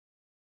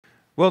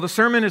Well, the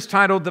sermon is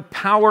titled The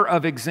Power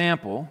of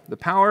Example, The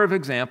Power of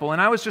Example,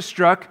 and I was just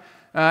struck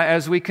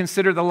as we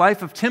consider the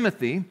life of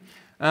Timothy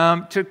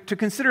to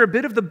consider a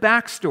bit of the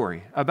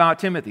backstory about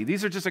Timothy.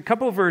 These are just a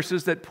couple of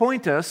verses that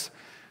point us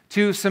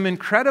to some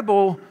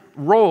incredible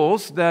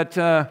roles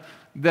that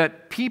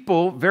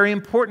people, very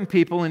important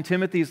people in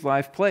Timothy's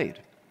life played.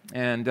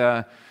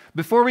 And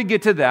before we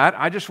get to that,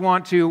 I just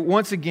want to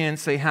once again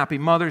say Happy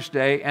Mother's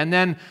Day and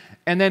then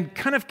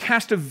kind of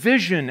cast a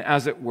vision,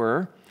 as it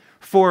were,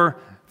 for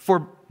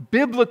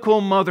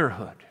biblical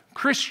motherhood,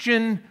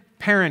 Christian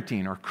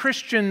parenting or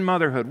Christian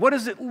motherhood. What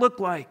does it look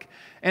like?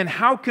 And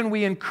how can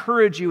we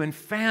encourage you and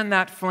fan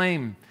that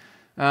flame?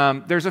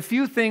 There's a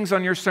few things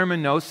on your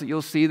sermon notes that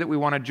you'll see that we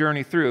want to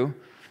journey through.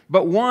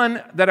 But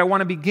one that I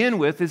want to begin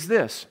with is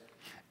this: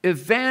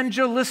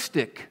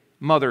 evangelistic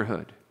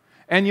motherhood.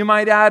 And you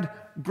might add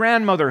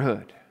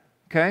grandmotherhood,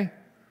 okay?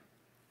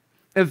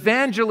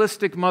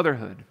 Evangelistic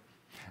motherhood.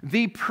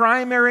 The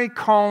primary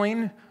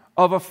calling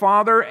of a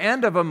father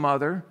and of a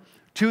mother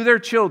to their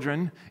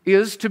children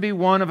is to be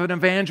one of an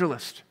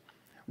evangelist.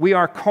 We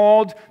are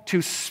called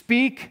to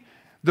speak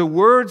the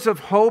words of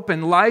hope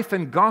and life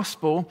and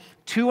gospel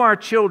to our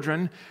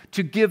children,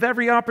 to give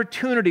every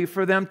opportunity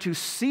for them to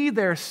see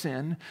their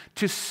sin,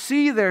 to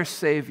see their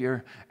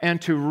Savior,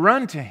 and to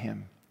run to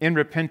Him in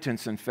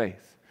repentance and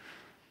faith.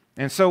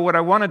 And so what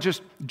I want to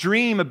just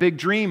dream a big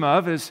dream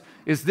of is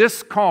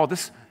this call,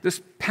 this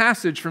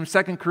passage from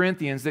 2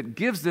 Corinthians that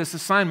gives this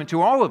assignment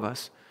to all of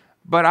us.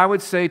 But I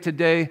would say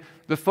today,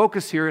 the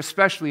focus here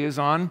especially is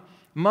on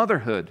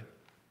motherhood.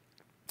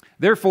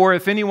 Therefore,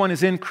 if anyone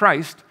is in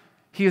Christ,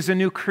 he is a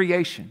new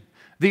creation.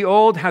 The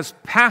old has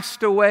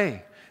passed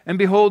away, and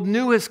behold,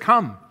 new has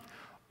come.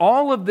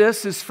 All of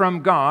this is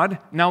from God.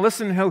 Now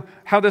listen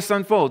how this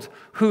unfolds.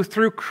 Who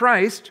through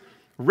Christ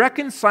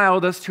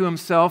reconciled us to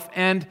Himself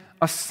and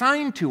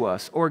assigned to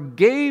us or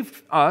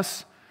gave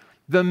us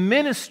the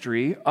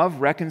ministry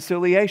of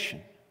reconciliation.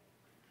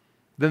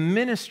 The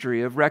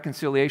ministry of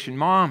reconciliation.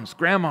 Moms,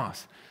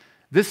 grandmas,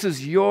 this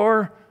is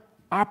your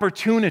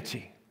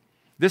opportunity.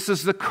 This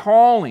is the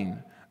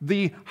calling,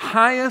 the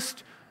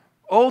highest,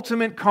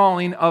 ultimate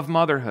calling of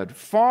motherhood.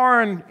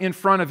 Far in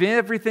front of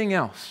everything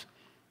else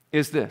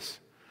is this.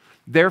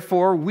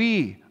 Therefore,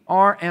 we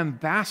are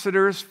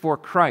ambassadors for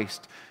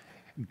Christ.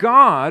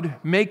 God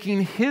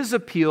making His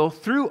appeal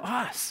through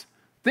us.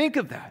 Think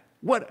of that.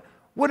 What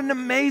an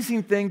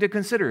amazing thing to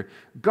consider.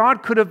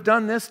 God could have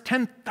done this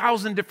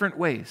 10,000 different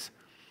ways.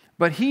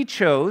 But He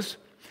chose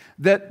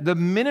that the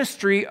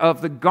ministry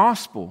of the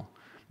gospel,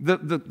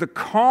 the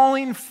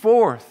calling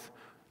forth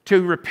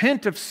to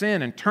repent of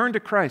sin and turn to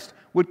Christ,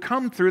 would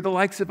come through the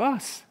likes of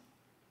us.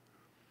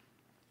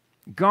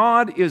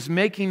 God is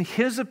making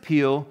His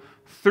appeal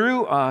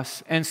through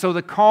us, and so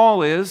the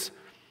call is,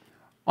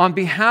 on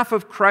behalf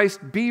of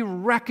Christ, be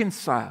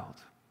reconciled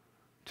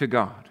to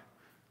God.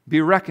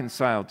 Be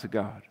reconciled to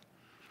God.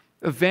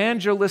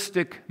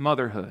 Evangelistic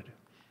motherhood.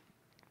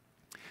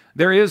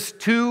 There is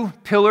two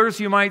pillars,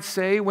 you might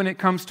say, when it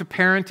comes to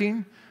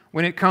parenting,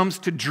 when it comes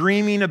to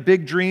dreaming a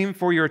big dream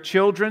for your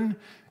children.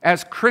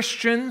 As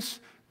Christians,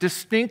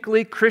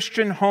 distinctly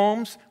Christian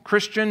homes,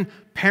 Christian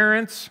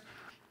parents,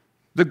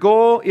 the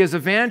goal is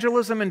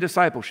evangelism and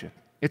discipleship.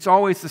 It's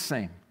always the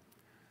same.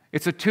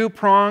 It's a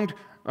two-pronged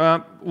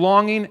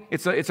longing.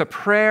 It's a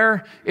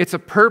prayer. It's a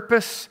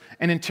purpose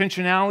and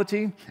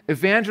intentionality.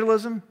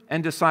 Evangelism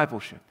and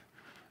discipleship.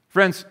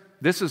 Friends,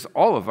 this is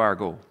all of our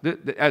goal.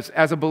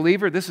 As a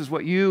believer, this is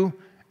what you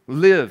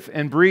live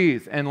and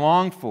breathe and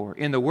long for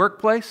in the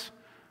workplace,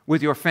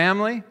 with your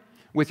family,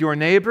 with your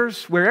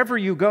neighbors, wherever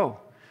you go.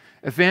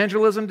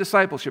 Evangelism,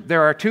 discipleship.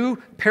 There are two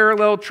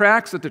parallel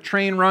tracks that the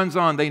train runs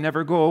on. They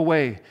never go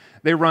away.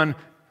 They run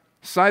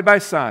side by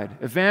side.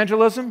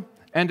 Evangelism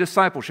and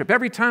discipleship.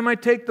 Every time I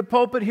take the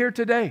pulpit here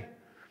today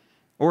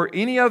or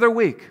any other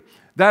week,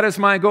 that is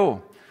my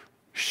goal.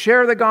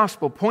 Share the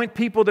gospel, point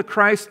people to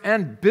Christ,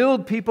 and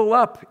build people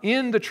up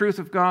in the truth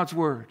of God's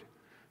Word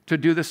to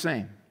do the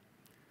same.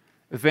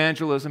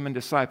 Evangelism and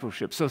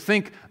discipleship. So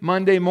think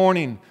Monday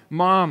morning,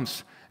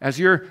 moms, as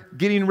you're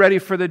getting ready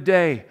for the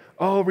day,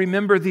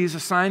 remember these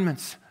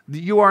assignments.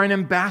 You are an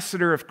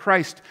ambassador of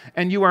Christ,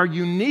 and you are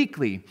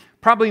uniquely,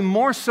 probably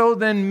more so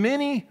than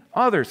many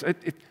others.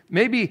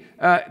 Maybe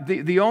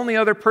the only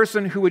other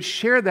person who would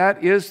share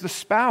that is the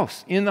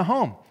spouse in the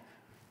home.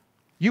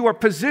 You are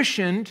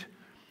positioned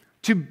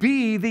to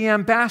be the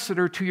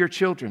ambassador to your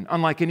children,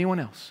 unlike anyone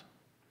else.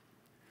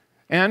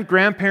 And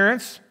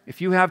grandparents,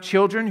 if you have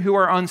children who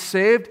are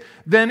unsaved,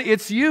 then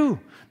it's you.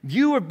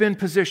 You have been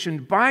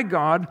positioned by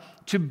God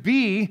to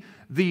be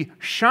the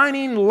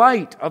shining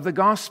light of the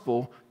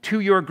gospel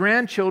to your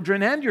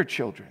grandchildren and your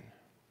children,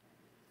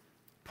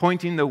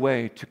 pointing the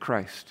way to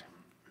Christ.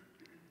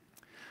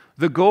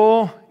 The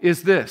goal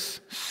is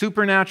this: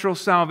 supernatural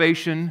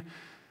salvation,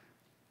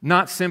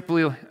 not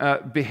simply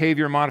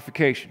behavior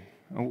modification.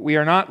 We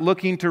are not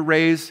looking to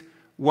raise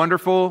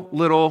wonderful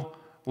little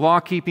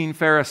law-keeping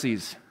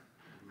Pharisees,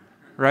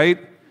 right?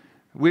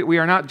 We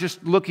are not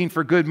just looking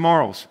for good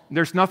morals.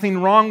 There's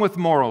nothing wrong with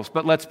morals,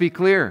 but let's be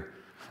clear.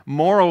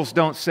 Morals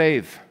don't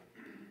save.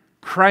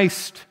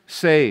 Christ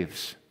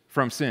saves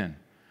from sin.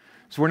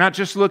 So we're not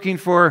just looking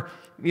for,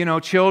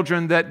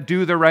 children that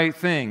do the right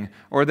thing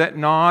or that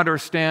nod or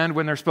stand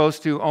when they're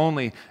supposed to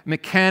only.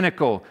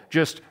 Mechanical,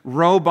 just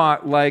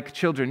robot-like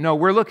children. No,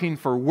 we're looking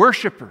for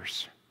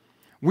worshipers.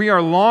 We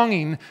are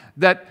longing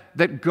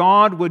that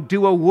God would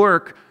do a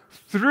work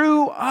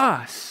through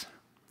us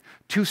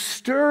to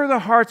stir the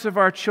hearts of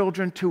our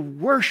children to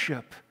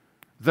worship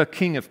the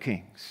King of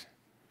Kings.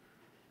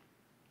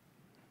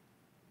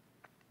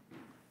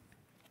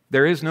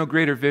 There is no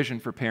greater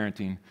vision for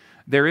parenting.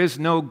 There is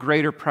no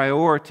greater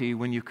priority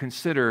when you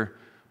consider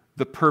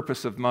the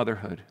purpose of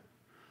motherhood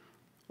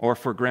or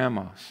for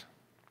grandmas.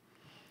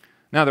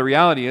 Now, the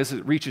reality is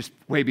it reaches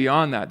way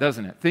beyond that,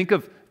 doesn't it? Think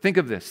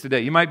of this today.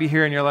 You might be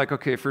here and you're like,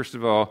 okay, first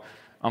of all,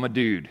 I'm a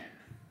dude,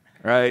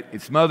 right?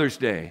 It's Mother's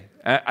Day.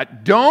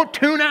 Don't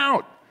tune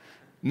out.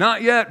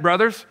 Not yet,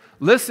 brothers.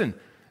 Listen,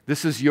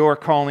 this is your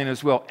calling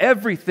as well.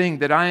 Everything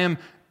that I am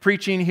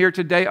preaching here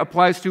today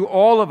applies to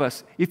all of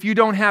us. If you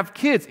don't have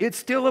kids, it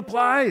still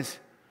applies.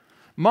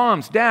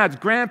 Moms, dads,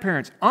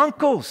 grandparents,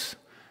 uncles,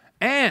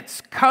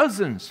 aunts,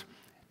 cousins,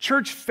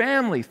 church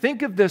family.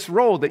 Think of this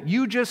role that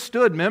you just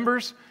stood,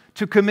 members,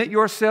 to commit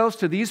yourselves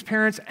to these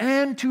parents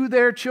and to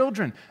their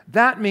children.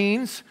 That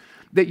means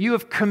that you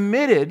have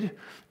committed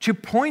to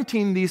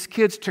pointing these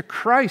kids to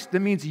Christ. That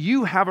means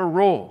you have a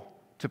role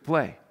to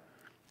play.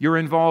 You're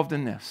involved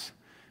in this.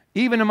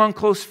 Even among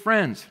close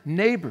friends,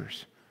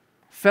 neighbors,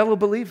 fellow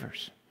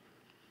believers.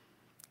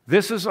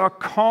 This is a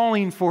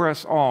calling for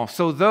us all.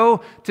 So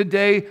though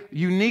today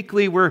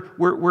uniquely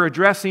we're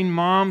addressing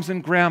moms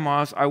and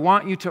grandmas, I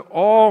want you to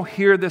all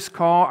hear this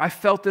call. I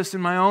felt this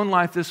in my own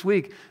life this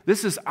week.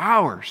 This is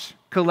ours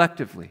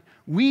collectively.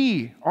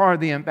 We are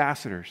the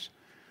ambassadors.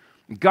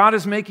 God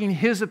is making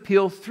His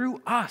appeal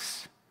through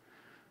us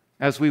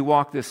as we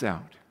walk this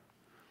out.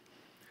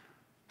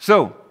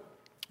 So,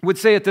 I would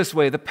say it this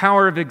way, the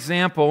power of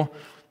example.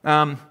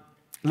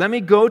 Let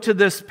me go to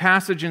this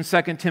passage in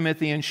 2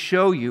 Timothy and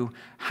show you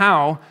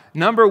how,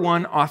 number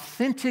one,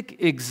 authentic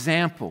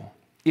example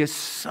is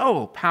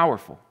so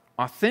powerful.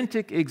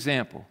 Authentic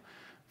example.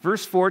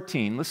 Verse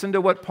 14, listen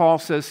to what Paul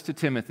says to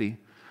Timothy.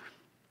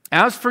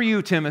 As for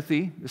you,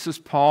 Timothy, this is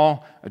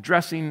Paul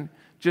addressing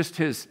just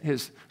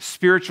his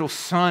spiritual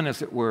son,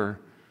 as it were.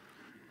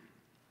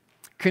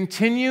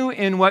 Continue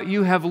in what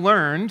you have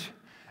learned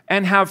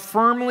and have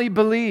firmly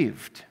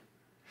believed,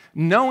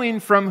 knowing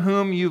from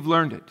whom you've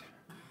learned it.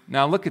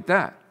 Now look at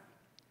that.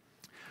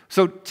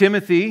 So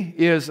Timothy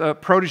is a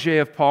protege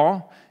of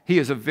Paul. He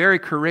is a very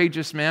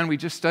courageous man. We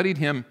just studied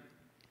him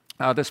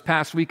this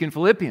past week in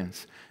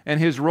Philippians and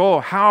his role,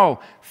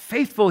 how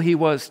faithful he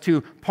was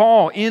to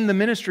Paul in the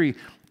ministry.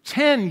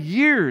 10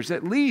 years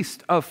at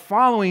least of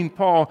following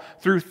Paul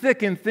through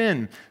thick and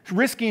thin,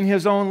 risking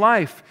his own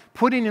life,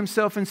 putting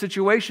himself in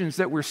situations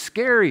that were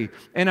scary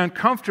and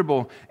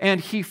uncomfortable, and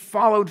he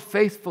followed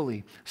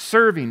faithfully,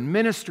 serving,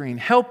 ministering,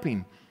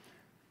 helping.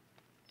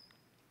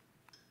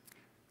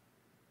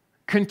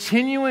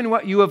 Continue in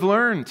what you have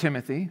learned,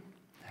 Timothy,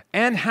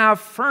 and have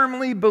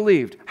firmly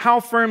believed. How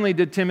firmly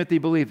did Timothy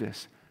believe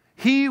this?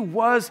 He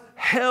was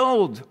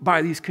held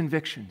by these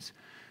convictions.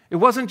 It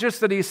wasn't just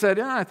that he said,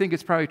 I think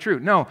it's probably true.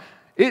 No,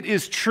 it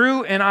is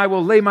true, and I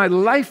will lay my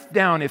life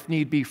down if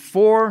need be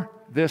for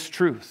this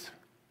truth.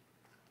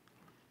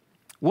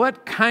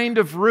 What kind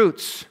of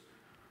roots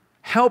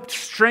helped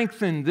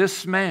strengthen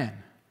this man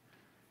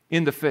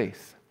in the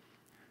faith?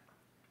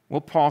 Well,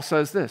 Paul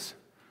says this.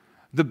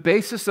 The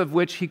basis of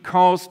which he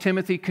calls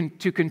Timothy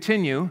to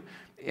continue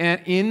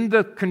in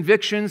the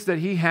convictions that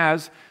he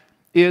has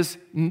is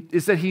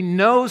that he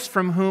knows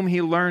from whom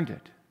he learned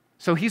it.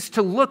 So he's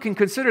to look and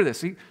consider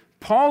this.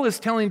 Paul is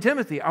telling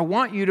Timothy, I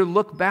want you to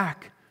look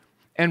back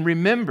and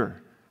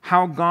remember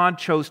how God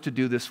chose to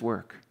do this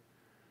work.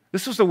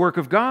 This was the work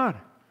of God.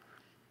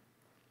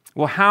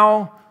 Well,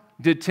 how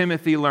did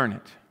Timothy learn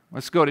it?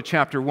 Let's go to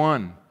chapter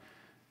 1.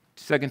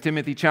 2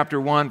 Timothy chapter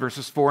 1,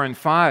 verses 4 and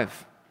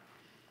 5.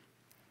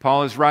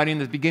 Paul is writing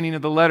the beginning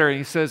of the letter, and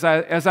he says,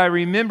 as I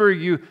remember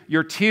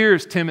your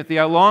tears, Timothy,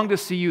 I long to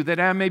see you, that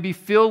I may be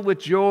filled with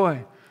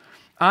joy.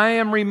 I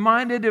am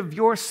reminded of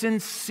your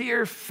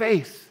sincere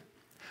faith.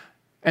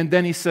 And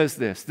then he says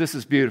this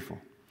is beautiful.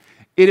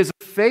 It is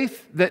a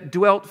faith that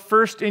dwelt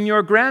first in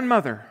your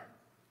grandmother,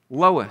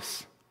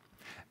 Lois,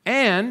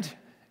 and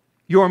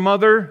your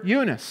mother,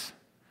 Eunice,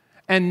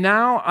 and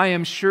now I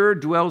am sure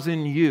dwells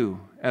in you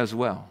as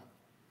well.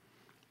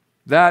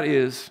 That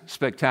is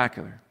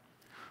spectacular.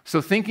 So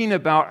thinking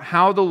about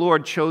how the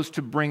Lord chose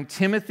to bring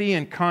Timothy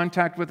in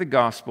contact with the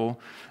gospel,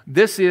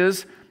 this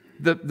is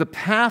the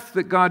path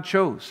that God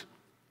chose.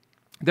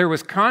 There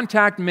was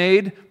contact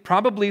made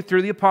probably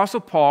through the Apostle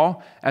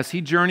Paul as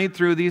he journeyed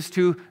through these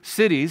two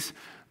cities,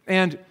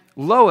 and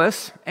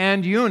Lois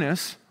and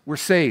Eunice were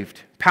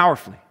saved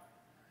powerfully,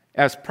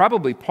 as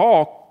probably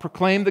Paul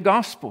proclaimed the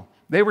gospel.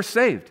 They were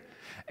saved.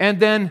 And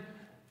then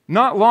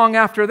not long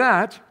after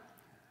that,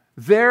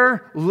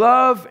 their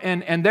love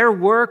and their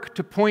work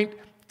to point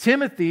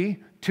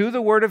Timothy to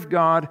the Word of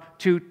God,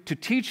 to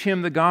teach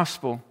him the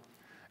gospel,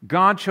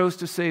 God chose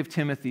to save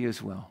Timothy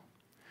as well.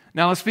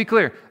 Now, let's be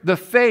clear. The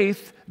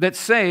faith that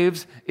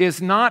saves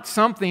is not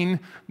something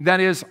that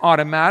is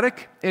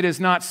automatic. It is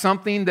not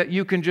something that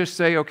you can just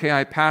say, okay,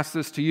 I pass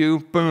this to you,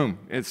 boom,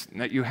 it's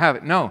that you have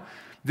it. No,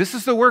 this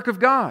is the work of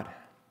God.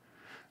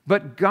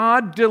 But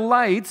God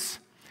delights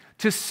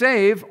to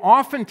save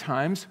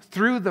oftentimes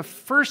through the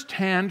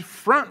firsthand,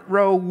 front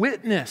row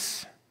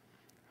witness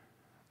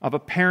of a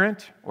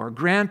parent or a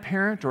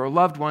grandparent or a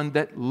loved one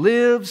that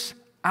lives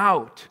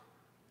out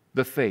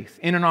the faith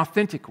in an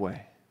authentic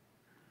way.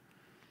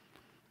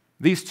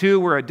 These two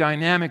were a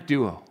dynamic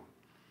duo.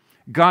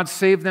 God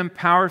saved them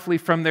powerfully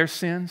from their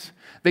sins.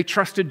 They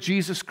trusted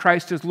Jesus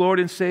Christ as Lord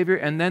and Savior,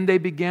 and then they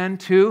began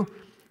to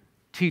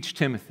teach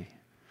Timothy,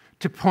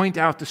 to point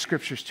out the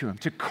Scriptures to him,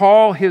 to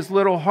call his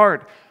little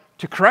heart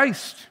to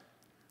Christ,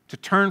 to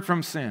turn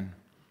from sin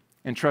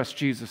and trust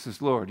Jesus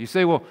as Lord. You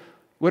say, well,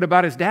 what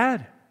about his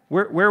dad?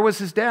 Where was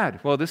his dad?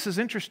 Well, this is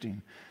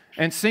interesting.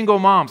 And single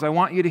moms, I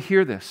want you to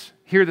hear this.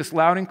 Hear this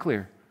loud and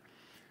clear.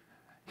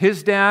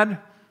 His dad,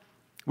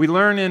 we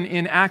learn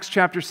in Acts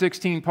chapter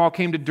 16, Paul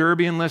came to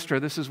Derbe and Lystra.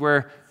 This is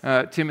where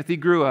Timothy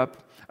grew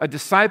up. A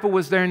disciple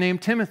was there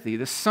named Timothy,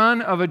 the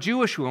son of a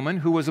Jewish woman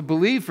who was a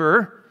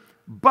believer,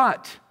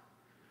 but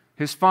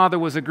his father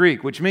was a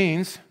Greek, which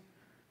means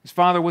his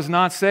father was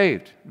not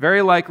saved.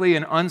 Very likely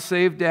an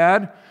unsaved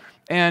dad.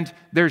 And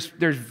there's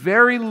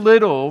very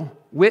little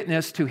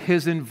witness to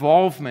his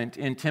involvement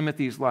in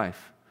Timothy's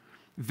life.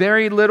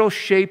 Very little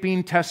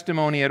shaping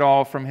testimony at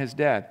all from his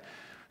dad.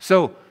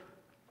 So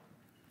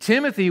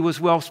Timothy was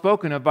well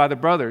spoken of by the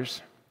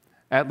brothers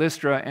at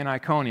Lystra and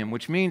Iconium,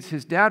 which means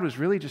his dad was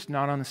really just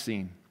not on the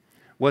scene.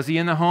 Was he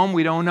in the home?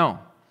 We don't know.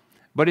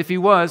 But if he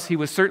was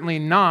certainly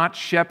not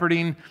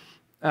shepherding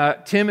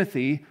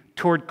Timothy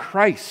toward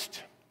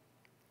Christ.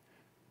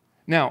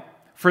 Now,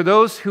 for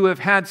those who have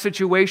had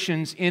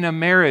situations in a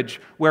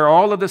marriage where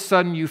all of a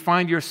sudden you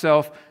find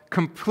yourself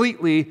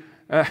completely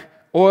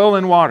oil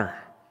and water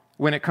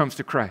when it comes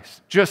to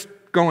Christ, just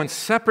going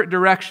separate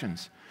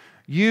directions,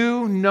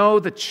 you know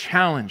the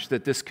challenge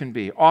that this can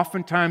be.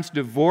 Oftentimes,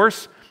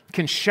 divorce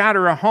can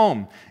shatter a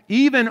home,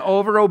 even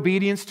over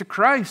obedience to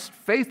Christ,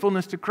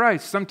 faithfulness to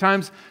Christ.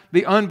 Sometimes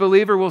the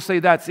unbeliever will say,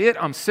 that's it,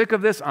 I'm sick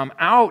of this, I'm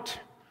out.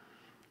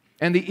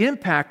 And the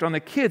impact on the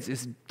kids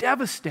is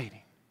devastating.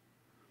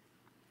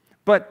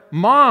 But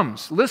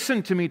moms,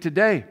 listen to me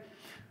today.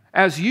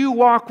 As you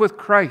walk with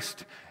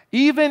Christ,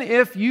 even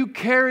if you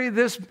carry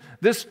this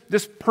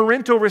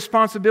parental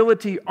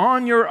responsibility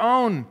on your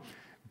own,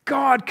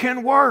 God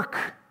can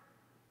work.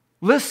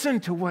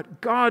 Listen to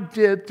what God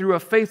did through a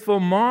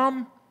faithful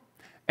mom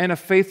and a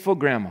faithful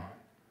grandma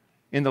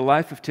in the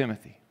life of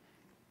Timothy.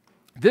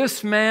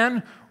 This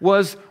man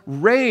was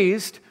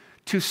raised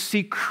to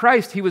see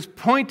Christ. He was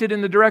pointed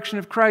in the direction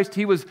of Christ.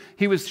 He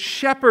was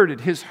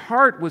shepherded. His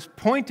heart was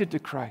pointed to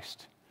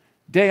Christ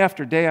day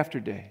after day after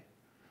day.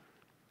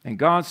 And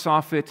God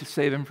saw fit to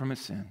save him from his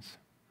sins.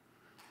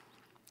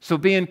 So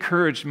be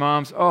encouraged,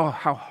 moms. Oh,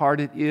 how hard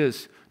it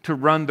is to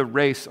run the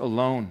race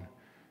alone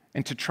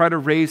and to try to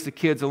raise the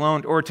kids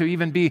alone, or to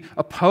even be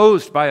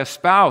opposed by a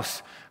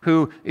spouse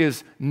who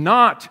is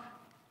not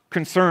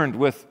concerned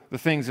with the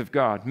things of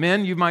God.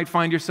 Men, you might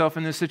find yourself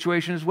in this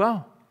situation as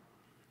well.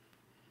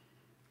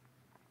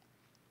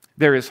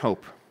 There is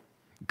hope.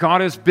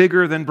 God is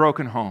bigger than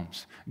broken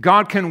homes.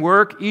 God can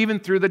work even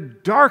through the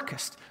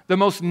darkest, the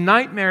most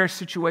nightmarish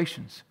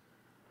situations.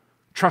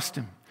 Trust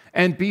Him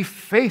and be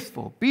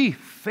faithful. Be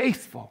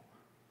faithful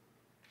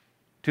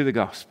to the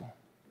gospel.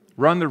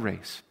 Run the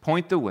race.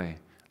 Point the way.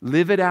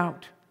 Live it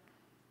out.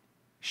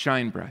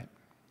 Shine bright.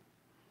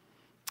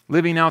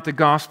 Living out the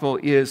gospel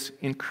is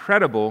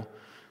incredible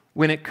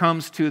when it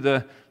comes to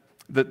the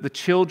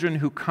children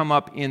who come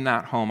up in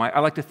that home. I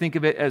like to think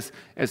of it as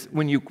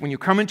when you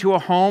come into a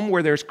home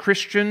where there's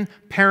Christian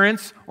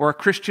parents or a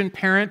Christian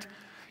parent,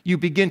 you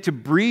begin to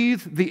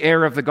breathe the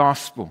air of the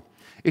gospel.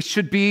 It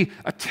should be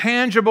a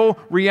tangible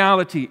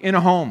reality in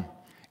a home.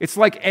 It's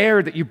like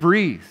air that you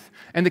breathe.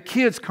 And the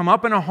kids come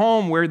up in a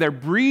home where they're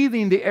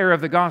breathing the air of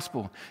the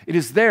gospel. It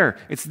is there.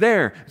 It's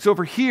there. It's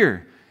over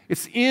here.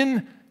 It's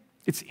in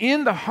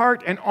the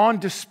heart and on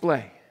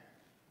display.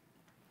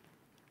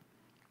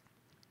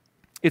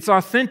 It's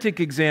authentic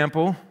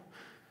example,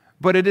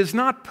 but it is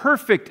not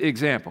perfect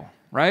example,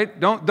 right?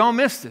 Don't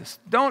miss this.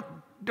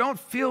 Don't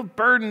feel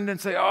burdened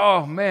and say,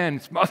 oh man,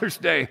 it's Mother's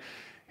Day.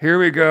 Here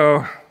we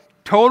go.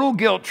 Total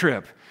guilt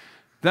trip.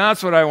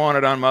 That's what I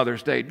wanted on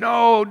Mother's Day.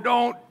 No,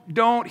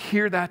 don't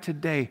hear that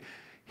today.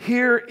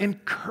 Hear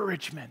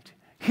encouragement.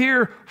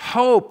 Hear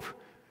hope.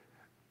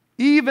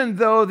 Even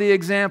though the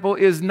example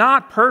is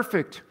not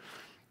perfect,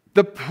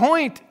 the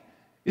point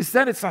is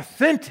that it's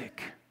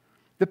authentic.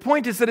 The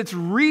point is that it's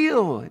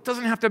real. It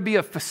doesn't have to be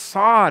a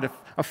facade,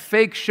 a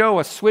fake show,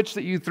 a switch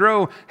that you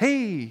throw.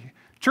 Hey,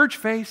 church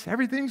face,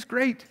 everything's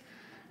great,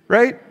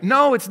 right?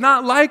 No, it's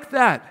not like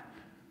that.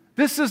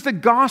 This is the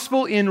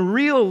gospel in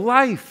real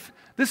life.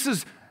 This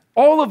is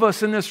all of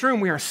us in this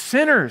room. We are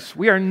sinners.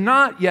 We are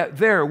not yet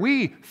there.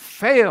 We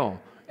fail.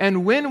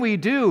 And when we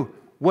do,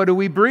 what do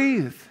we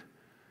breathe?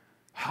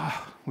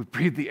 We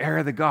breathe the air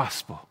of the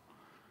gospel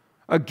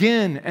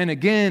again and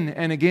again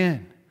and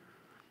again.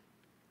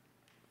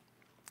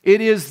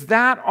 It is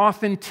that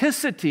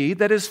authenticity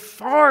that is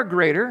far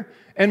greater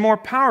and more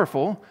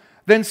powerful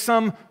than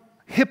some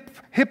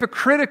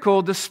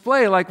hypocritical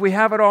display like we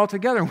have it all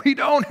together. We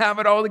don't have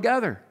it all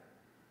together.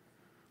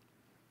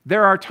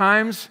 There are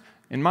times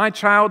in my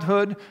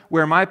childhood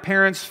where my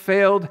parents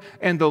failed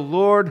and the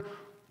Lord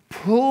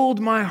pulled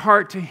my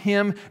heart to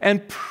Him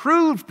and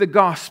proved the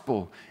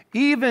gospel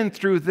even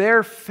through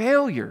their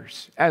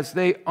failures as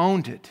they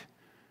owned it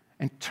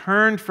and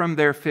turned from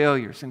their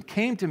failures and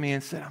came to me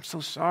and said, I'm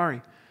so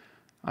sorry.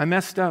 I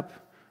messed up.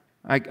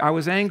 I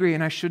was angry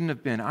and I shouldn't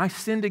have been. I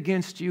sinned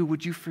against you.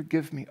 Would you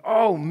forgive me?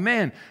 Oh,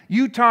 man,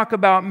 you talk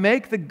about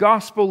make the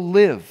gospel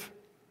live.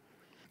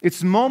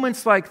 It's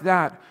moments like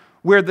that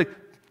where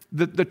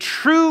the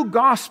true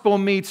gospel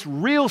meets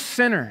real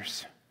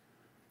sinners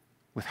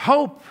with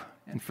hope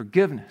and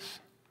forgiveness.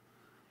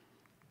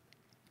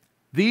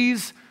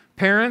 These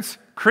parents,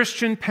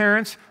 Christian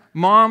parents,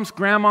 moms,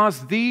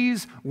 grandmas,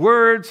 these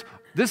words,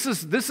 this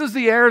is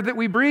the air that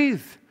we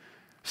breathe.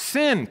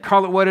 Sin,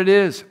 call it what it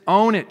is.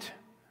 Own it.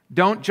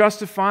 Don't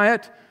justify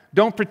it.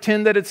 Don't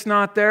pretend that it's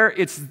not there.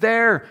 It's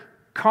there.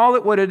 Call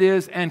it what it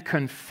is and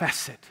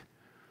confess it.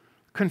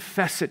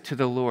 Confess it to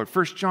the Lord.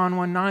 1 John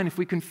 1:9, if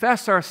we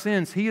confess our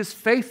sins, He is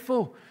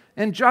faithful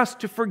and just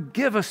to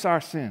forgive us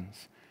our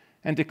sins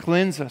and to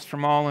cleanse us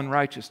from all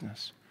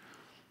unrighteousness.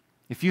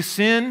 If you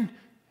sin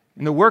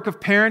in the work of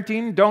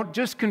parenting, don't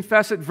just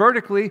confess it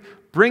vertically.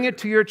 Bring it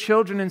to your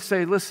children and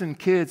say, listen,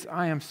 kids,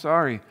 I am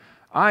sorry.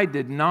 I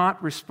did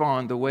not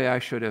respond the way I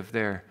should have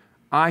there.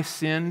 I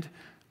sinned.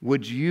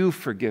 Would you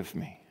forgive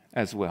me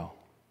as well?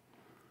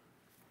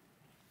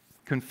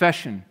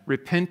 Confession,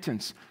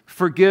 repentance,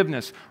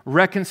 forgiveness,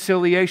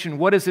 reconciliation.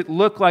 What does it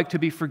look like to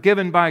be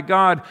forgiven by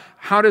God?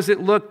 How does it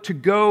look to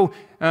go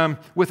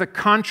with a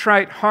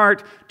contrite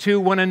heart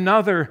to one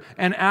another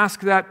and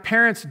ask that?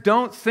 Parents,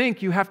 don't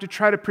think you have to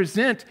try to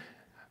present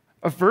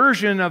a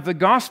version of the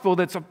gospel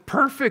that's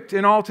perfect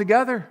and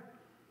altogether.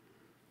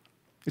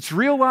 It's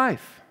real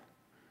life.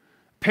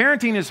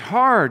 Parenting is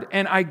hard,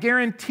 and I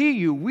guarantee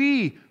you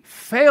we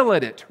fail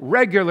at it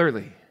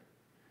regularly.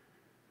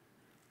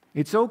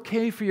 It's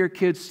okay for your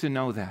kids to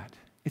know that.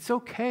 It's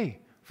okay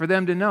for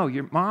them to know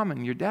your mom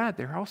and your dad,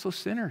 they're also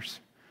sinners.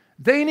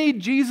 They need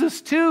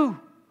Jesus too.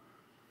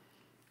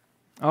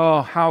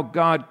 Oh, how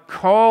God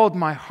called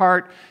my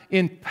heart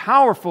in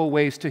powerful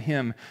ways to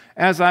Him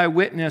as I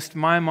witnessed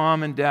my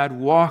mom and dad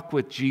walk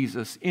with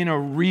Jesus in a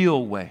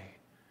real way.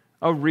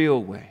 A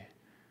real way.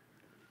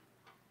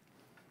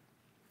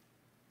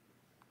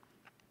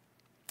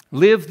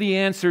 Live the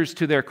answers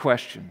to their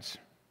questions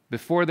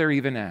before they're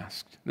even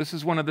asked. This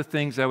is one of the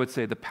things I would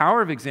say. The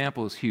power of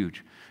example is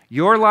huge.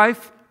 Your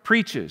life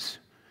preaches.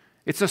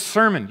 It's a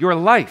sermon. Your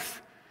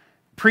life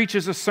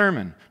preaches a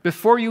sermon.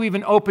 Before you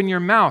even open your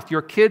mouth,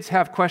 your kids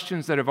have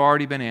questions that have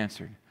already been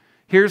answered.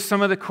 Here's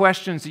some of the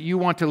questions that you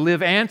want to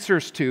live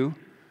answers to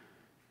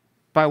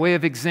by way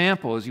of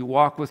example as you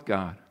walk with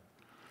God.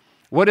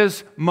 What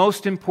is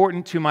most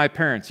important to my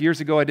parents? Years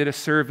ago, I did a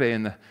survey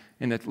in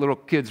the little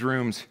kids'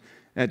 rooms.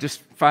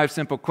 Just 5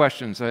 simple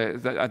questions.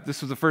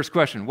 This was the first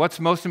question. What's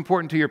most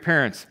important to your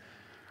parents?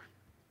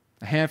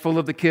 A handful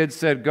of the kids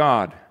said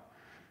God.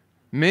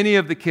 Many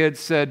of the kids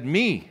said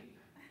me.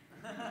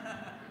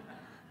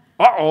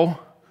 Uh-oh.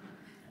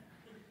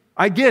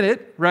 I get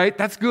it, right?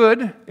 That's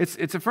good.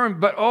 It's affirmed.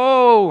 But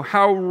oh,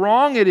 how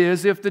wrong it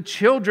is if the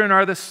children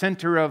are the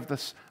center of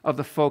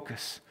the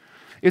focus.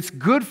 It's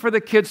good for the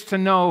kids to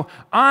know,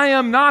 I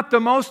am not the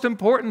most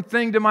important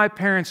thing to my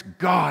parents.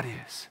 God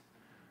is.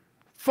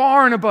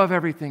 Far and above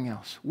everything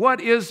else. What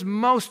is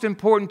most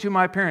important to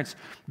my parents?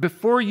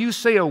 Before you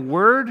say a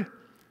word,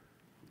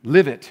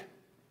 live it,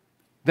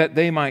 that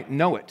they might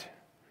know it.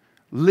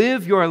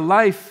 Live your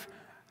life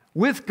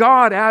with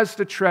God as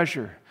the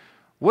treasure.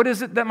 What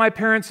is it that my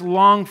parents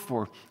long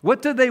for?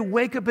 What do they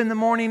wake up in the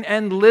morning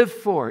and live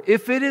for?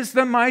 If it is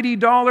the mighty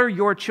dollar,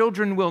 your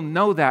children will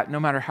know that no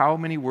matter how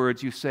many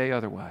words you say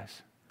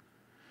otherwise.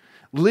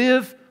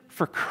 Live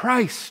for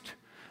Christ.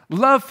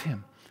 Love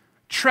Him.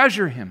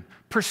 Treasure Him.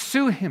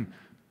 Pursue Him.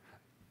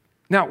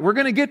 Now, we're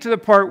going to get to the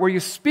part where you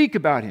speak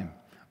about Him,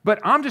 but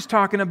I'm just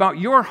talking about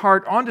your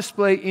heart on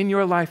display in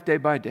your life day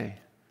by day.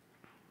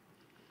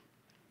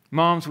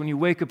 Moms, when you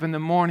wake up in the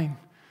morning,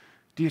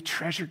 do you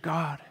treasure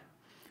God?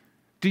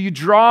 Do you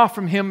draw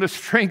from Him the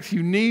strength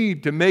you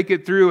need to make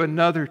it through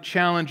another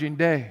challenging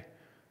day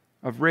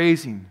of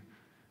raising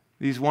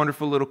these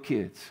wonderful little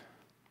kids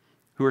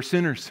who are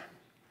sinners,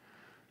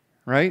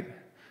 right?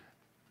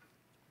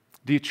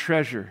 Do you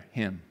treasure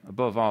Him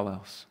above all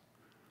else?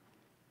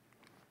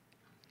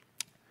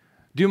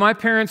 Do my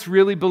parents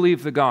really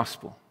believe the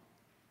gospel?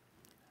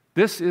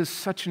 This is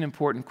such an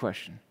important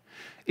question.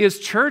 Is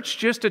church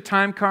just a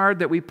time card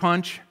that we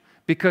punch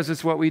because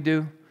it's what we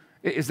do?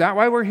 Is that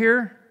why we're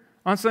here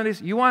on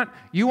Sundays? You want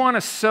to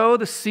sow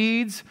the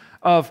seeds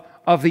of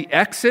the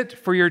exit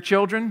for your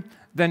children?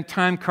 Then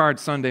time card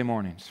Sunday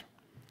mornings.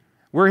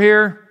 We're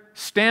here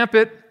stamp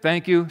it,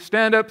 thank you,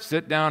 stand up,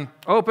 sit down,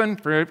 open,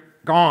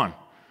 gone.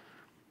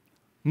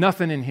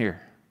 Nothing in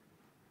here.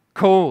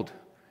 Cold.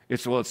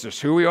 It's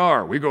just who we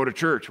are. We go to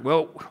church.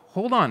 Well,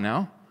 hold on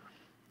now.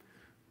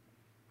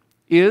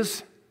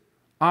 Is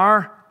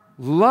our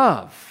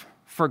love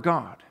for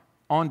God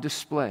on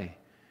display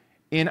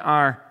in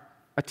our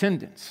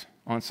attendance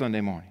on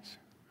Sunday mornings?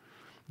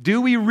 Do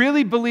we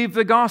really believe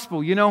the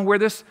gospel? You know where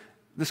this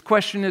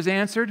question is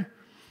answered?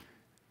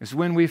 It's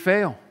when we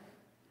fail.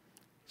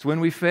 It's when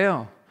we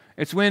fail.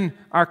 It's when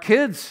our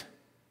kids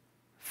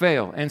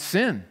fail and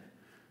sin.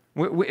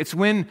 It's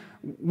when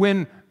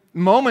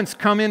moments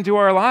come into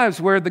our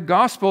lives where the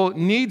gospel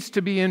needs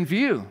to be in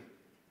view.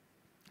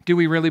 Do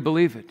we really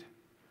believe it?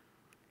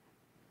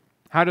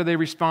 How do they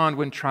respond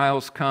when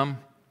trials come?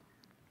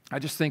 I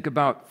just think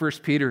about 1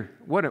 Peter.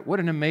 What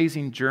an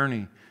amazing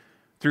journey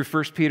through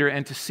 1 Peter,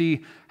 and to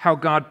see how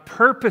God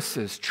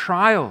purposes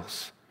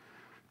trials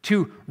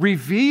to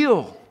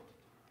reveal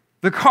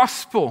the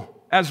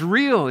gospel as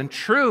real and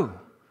true.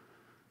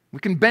 We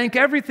can bank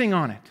everything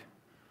on it.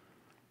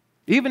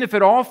 Even if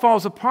it all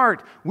falls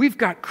apart, we've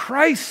got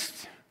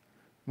Christ.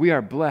 We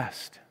are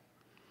blessed.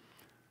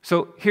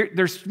 So here,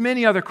 there's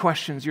many other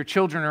questions your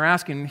children are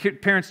asking. Here,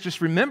 parents,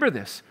 just remember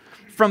this.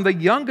 From the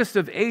youngest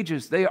of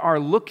ages, they are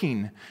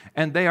looking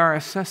and they are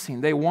assessing.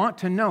 They want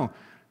to know,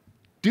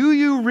 do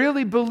you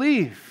really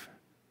believe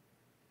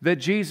that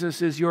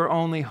Jesus is your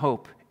only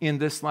hope in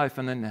this life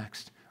and the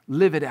next?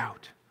 Live it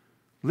out.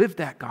 Live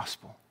that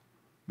gospel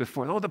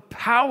before. Oh, the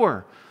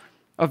power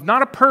of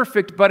not a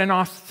perfect, but an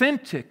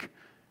authentic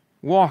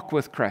walk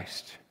with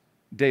Christ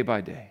day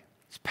by day.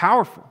 It's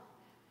powerful.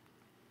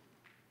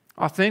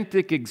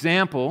 Authentic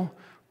example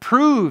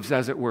proves,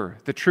 as it were,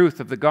 the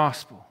truth of the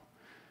gospel.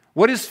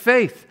 What is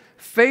faith?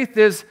 Faith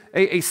is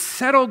a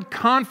settled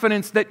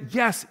confidence that,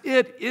 yes,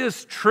 it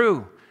is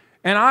true.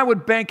 And I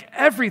would bank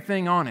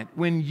everything on it.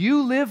 When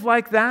you live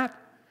like that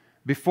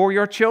before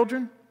your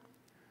children,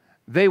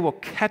 they will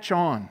catch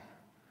on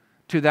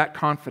to that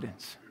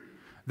confidence.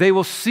 They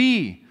will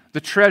see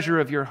the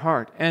treasure of your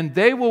heart. And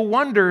they will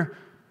wonder,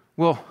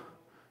 well,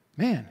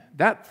 man,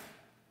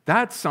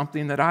 that's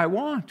something that I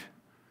want.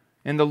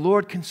 And the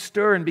Lord can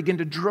stir and begin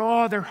to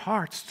draw their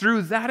hearts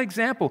through that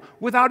example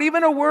without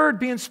even a word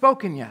being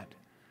spoken yet.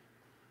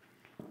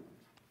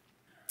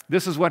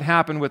 This is what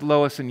happened with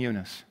Lois and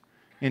Eunice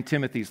in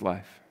Timothy's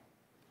life.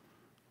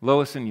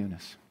 Lois and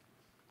Eunice.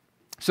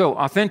 So,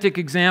 authentic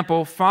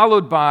example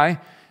followed by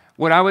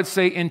what I would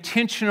say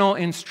intentional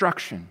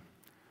instruction.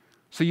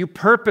 So you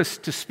purpose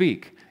to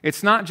speak.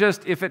 It's not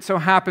just if it so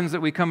happens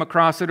that we come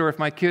across it or if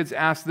my kids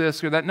ask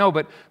this or that. No,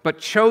 but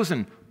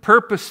chosen,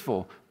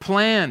 purposeful,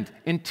 planned,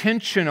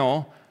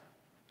 intentional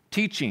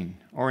teaching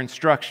or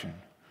instruction.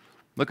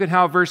 Look at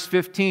how verse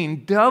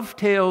 15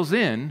 dovetails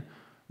in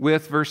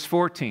with verse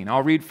 14.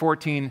 I'll read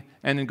 14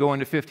 and then go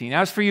into 15.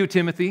 As for you,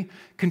 Timothy,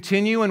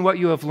 continue in what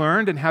you have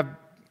learned and have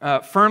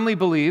firmly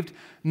believed,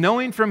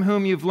 knowing from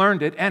whom you've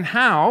learned it, and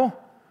how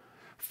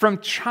from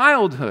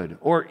childhood,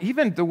 or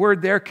even the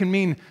word there can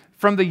mean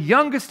from the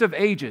youngest of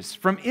ages,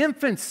 from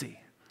infancy,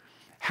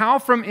 how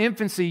from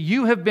infancy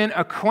you have been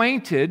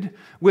acquainted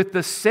with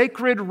the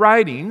sacred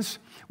writings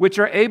which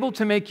are able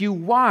to make you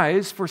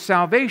wise for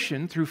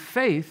salvation through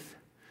faith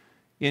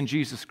in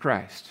Jesus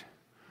Christ.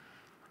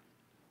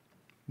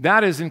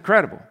 That is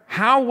incredible.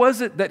 How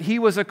was it that he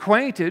was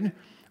acquainted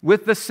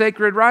with the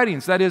sacred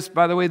writings? That is,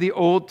 by the way, the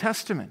Old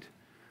Testament,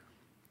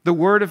 the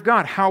Word of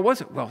God. How was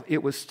it? Well,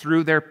 it was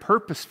through their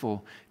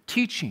purposeful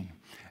teaching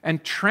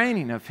and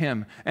training of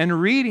him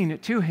and reading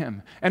it to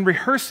him and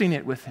rehearsing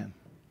it with him.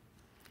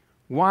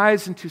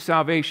 Wise unto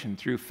salvation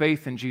through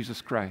faith in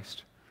Jesus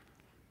Christ.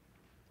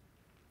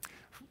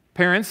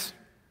 Parents,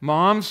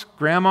 moms,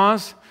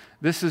 grandmas,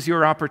 this is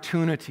your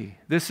opportunity.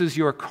 This is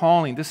your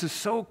calling. This is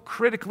so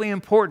critically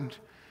important.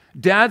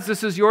 Dads,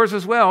 this is yours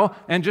as well.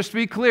 And just to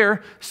be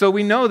clear, so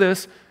we know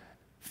this,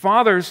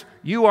 fathers,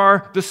 you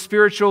are the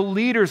spiritual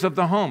leaders of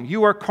the home.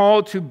 You are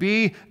called to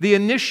be the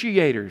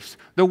initiators,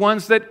 the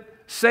ones that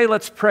say,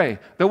 let's pray,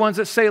 the ones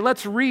that say,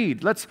 let's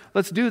read, let's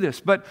do this.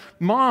 But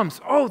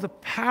moms, oh, the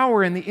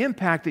power and the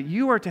impact that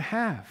you are to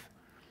have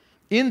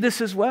in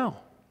this as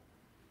well.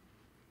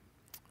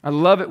 I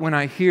love it when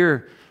I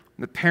hear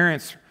the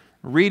parents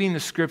reading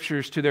the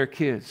scriptures to their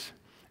kids,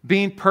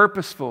 being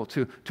purposeful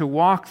to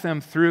walk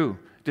them through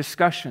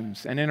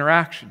discussions and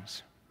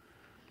interactions.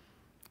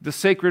 The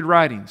sacred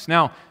writings.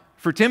 Now,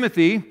 for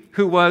Timothy,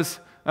 who was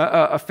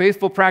a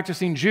faithful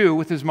practicing Jew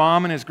with his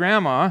mom and his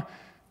grandma,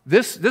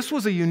 this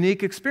was a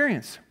unique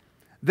experience.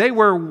 They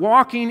were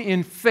walking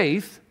in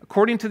faith,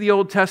 according to the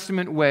Old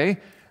Testament way,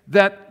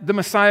 that the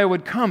Messiah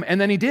would come, and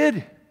then he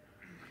did.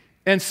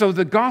 And so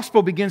the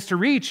gospel begins to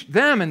reach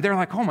them, and they're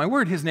like, oh my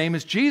word, his name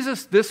is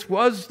Jesus. This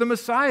was the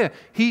Messiah.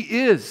 He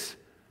is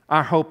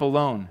our hope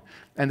alone.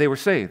 And they were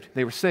saved.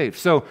 They were saved.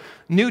 So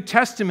New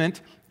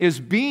Testament is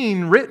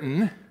being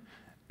written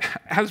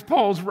as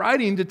Paul's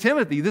writing to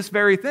Timothy, this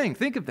very thing.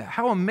 Think of that.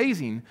 How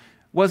amazing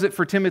was it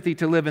for Timothy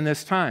to live in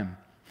this time?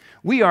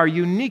 We are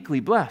uniquely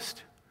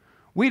blessed.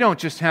 We don't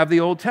just have the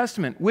Old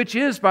Testament, which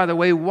is, by the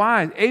way,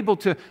 wise, able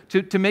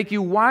to make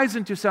you wise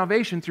into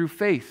salvation through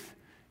faith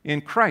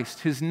in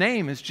Christ. His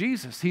name is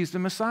Jesus. He's the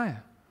Messiah.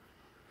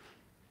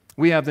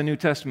 We have the New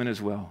Testament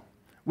as well.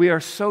 We are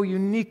so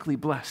uniquely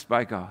blessed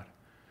by God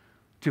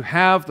to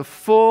have the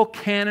full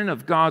canon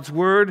of God's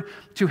Word,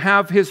 to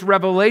have His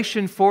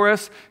revelation for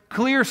us,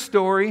 clear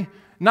story,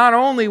 not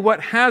only what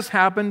has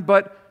happened,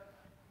 but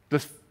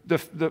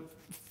the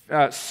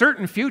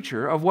certain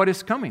future of what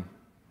is coming,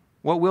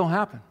 what will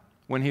happen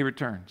when He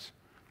returns.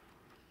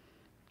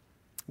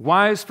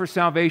 Wise for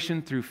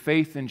salvation through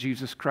faith in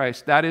Jesus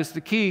Christ. That is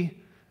the key.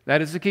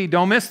 That is the key.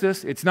 Don't miss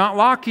this. It's not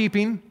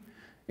law-keeping.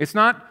 It's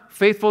not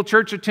faithful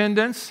church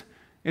attendance.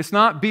 It's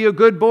not be a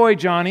good boy,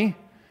 Johnny.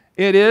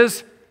 It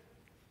is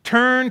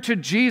turn to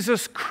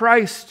Jesus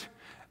Christ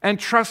and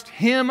trust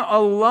Him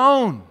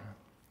alone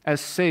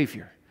as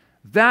Savior.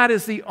 That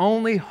is the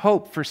only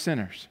hope for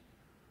sinners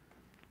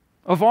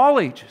of all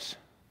ages.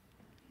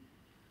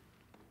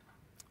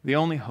 The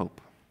only hope.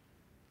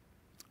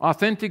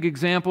 Authentic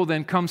example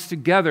then comes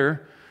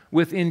together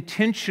with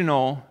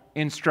intentional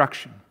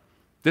instruction.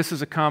 This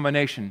is a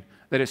combination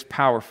that is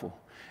powerful.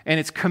 And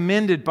it's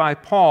commended by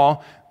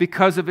Paul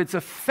because of its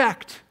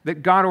effect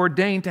that God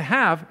ordained to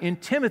have in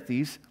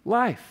Timothy's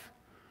life.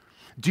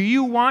 Do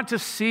you want to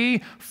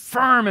see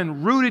firm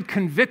and rooted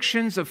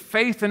convictions of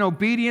faith and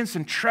obedience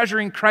and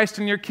treasuring Christ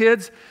in your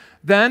kids?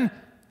 Then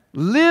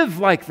live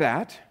like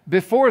that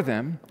before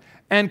them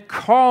and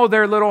call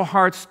their little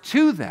hearts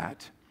to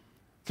that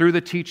through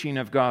the teaching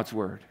of God's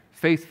Word,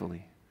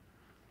 faithfully.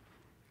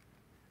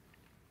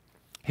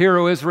 Hear,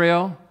 O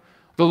Israel,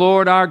 the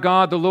Lord our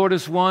God, the Lord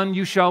is one.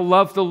 You shall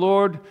love the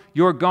Lord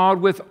your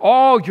God with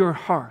all your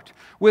heart,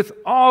 with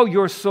all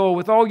your soul,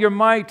 with all your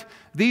might.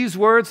 These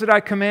words that I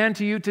command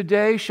to you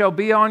today shall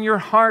be on your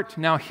heart.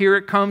 Now here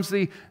it comes,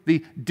 the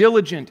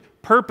diligent,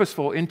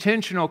 purposeful,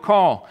 intentional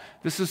call.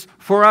 This is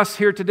for us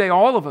here today,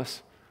 all of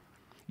us.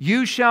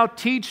 You shall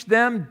teach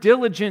them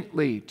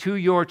diligently to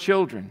your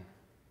children.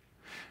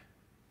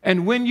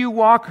 And when you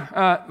walk,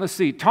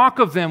 talk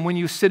of them when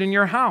you sit in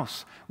your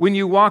house, when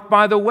you walk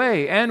by the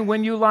way, and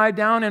when you lie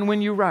down and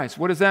when you rise.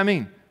 What does that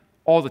mean?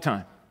 All the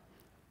time.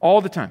 All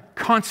the time.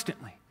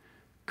 Constantly.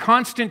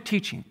 Constant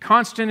teaching,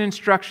 constant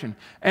instruction,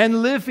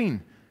 and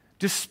living,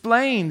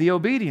 displaying the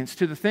obedience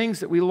to the things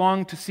that we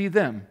long to see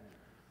them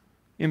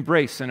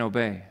embrace and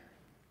obey.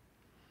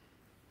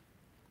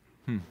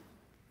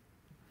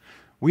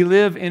 We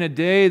live in a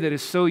day that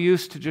is so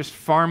used to just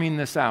farming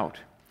this out.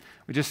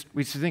 We just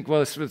think,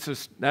 well,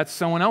 that's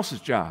someone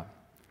else's job.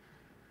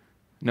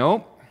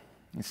 No,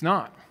 it's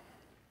not.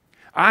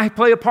 I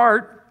play a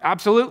part,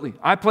 absolutely.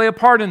 I play a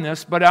part in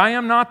this, but I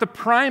am not the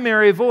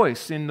primary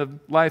voice in the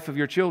life of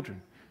your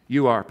children.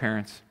 You are,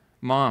 parents,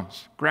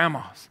 moms,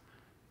 grandmas,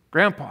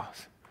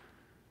 grandpas,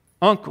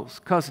 uncles,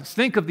 cousins.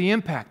 Think of the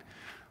impact.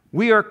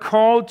 We are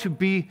called to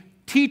be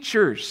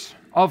teachers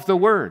of the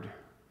Word.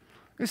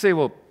 You say,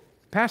 well,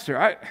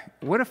 Pastor,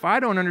 what if I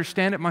don't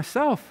understand it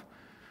myself?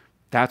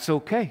 That's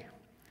okay.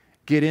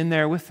 Get in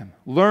there with them.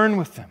 Learn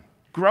with them.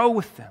 Grow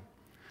with them.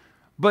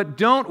 But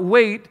don't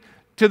wait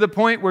to the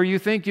point where you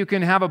think you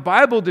can have a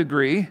Bible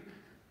degree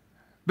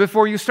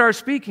before you start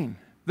speaking.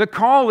 The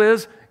call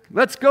is,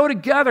 let's go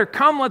together.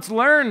 Come, let's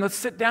learn. Let's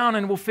sit down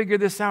and we'll figure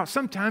this out.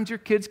 Sometimes your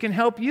kids can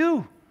help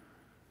you.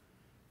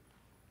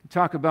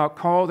 Talk about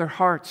call their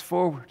hearts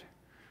forward.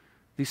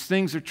 These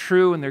things are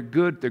true and they're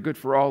good. They're good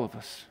for all of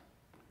us.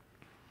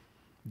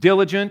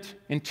 Diligent,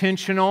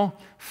 intentional,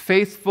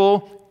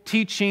 faithful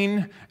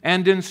teaching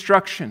and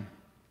instruction.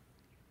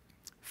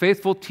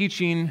 Faithful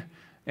teaching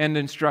and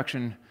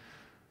instruction.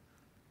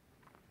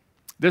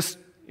 This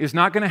is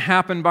not going to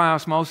happen by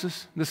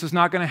osmosis. This is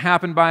not going to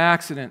happen by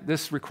accident.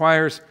 This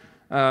requires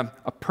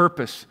a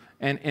purpose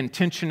and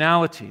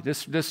intentionality.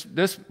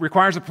 This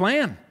requires a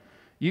plan.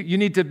 You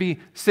need to be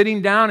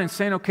sitting down and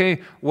saying,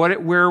 okay,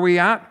 where are we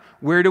at?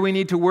 Where do we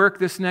need to work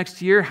this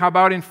next year? How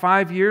about in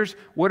 5 years?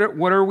 What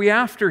are we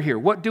after here?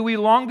 What do we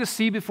long to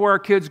see before our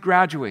kids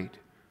graduate?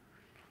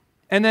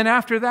 And then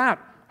after that,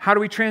 how do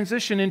we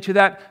transition into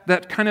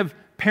that kind of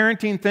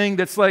parenting thing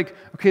that's like,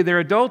 okay, they're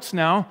adults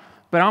now,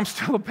 but I'm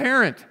still a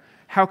parent.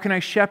 How can I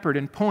shepherd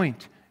and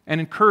point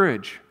and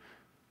encourage?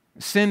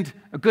 Send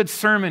a good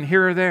sermon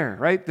here or there,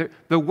 right?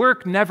 The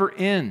work never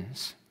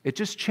ends. It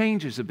just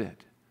changes a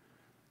bit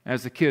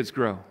as the kids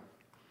grow.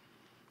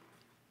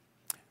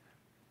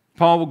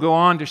 Paul will go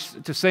on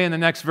to say in the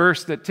next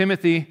verse that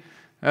Timothy,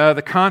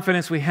 the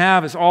confidence we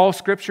have is all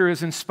Scripture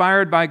is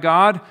inspired by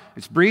God,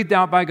 it's breathed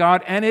out by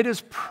God, and it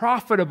is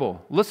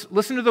profitable.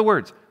 Listen to the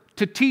words.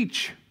 To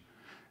teach,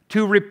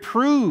 to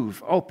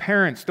reprove. Oh,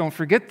 parents, don't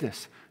forget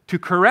this. To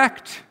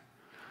correct,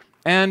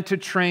 and to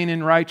train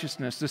in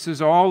righteousness. This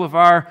is all of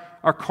our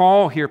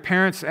call here.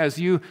 Parents, as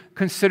you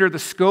consider the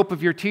scope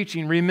of your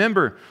teaching,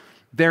 remember,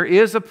 there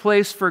is a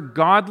place for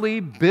godly,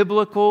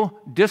 biblical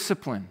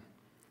discipline.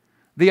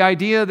 The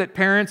idea that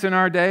parents in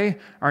our day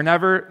are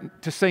never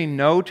to say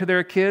no to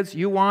their kids,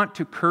 you want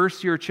to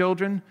curse your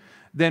children,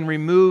 then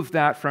remove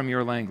that from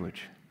your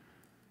language.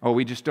 Oh,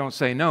 we just don't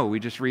say no, we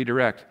just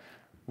redirect.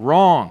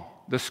 Wrong.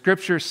 The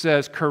Scripture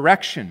says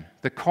correction.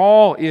 The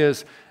call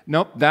is,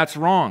 nope, that's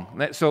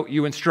wrong. So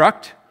you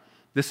instruct,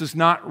 this is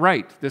not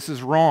right, this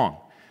is wrong.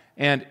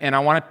 And I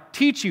want to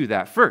teach you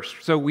that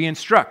first. So we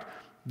instruct.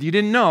 You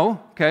didn't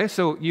know, okay,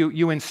 so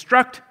you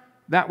instruct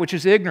that which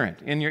is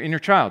ignorant in your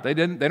child. They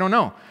don't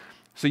know.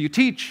 So you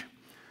teach.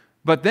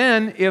 But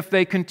then if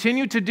they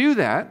continue to do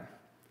that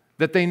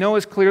they know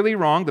is clearly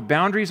wrong, the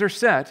boundaries are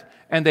set,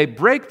 and they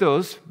break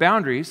those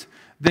boundaries,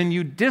 then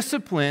you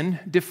discipline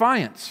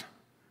defiance.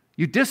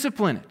 You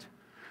discipline it.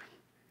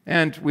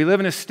 And we live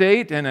in a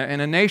state and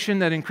a nation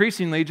that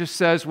increasingly just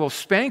says, well,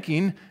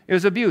 spanking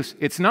is abuse.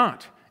 It's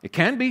not. It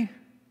can be.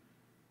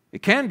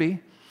 It can be.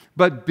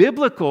 But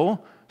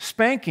biblical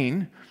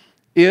spanking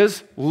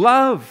is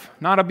love,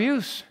 not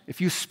abuse.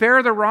 If you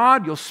spare the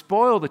rod, you'll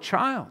spoil the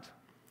child.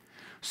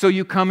 So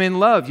you come in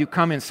love, you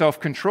come in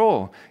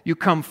self-control, you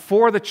come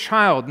for the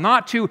child,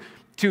 not to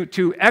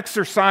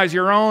exercise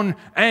your own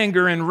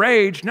anger and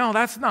rage. No,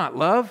 that's not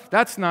love.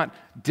 That's not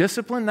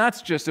discipline.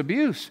 That's just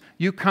abuse.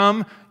 You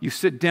come, you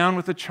sit down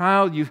with the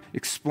child, you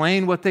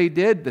explain what they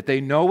did that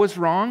they know was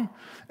wrong,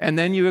 and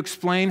then you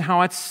explain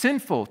how it's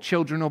sinful.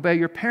 Children, obey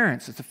your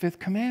parents. It's the fifth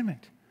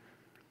commandment.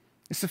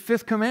 It's the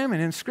fifth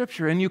commandment in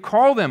Scripture. And you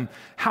call them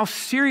how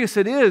serious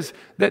it is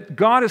that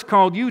God has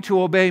called you to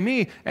obey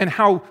me, and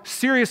how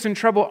serious in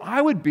trouble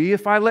I would be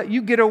if I let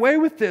you get away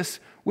with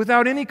this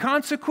without any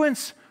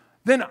consequence.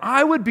 Then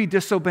I would be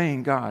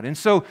disobeying God. And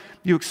so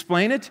you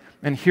explain it,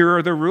 and here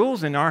are the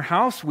rules. In our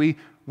house, we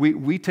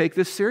take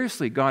this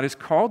seriously. God has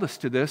called us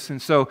to this,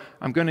 and so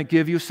I'm going to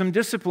give you some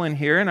discipline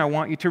here, and I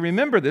want you to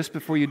remember this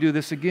before you do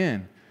this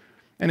again.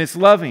 And it's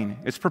loving,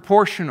 it's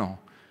proportional,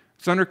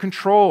 it's under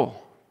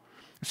control.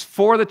 It's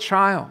for the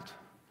child.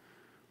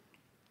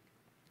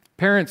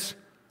 Parents,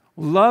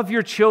 love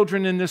your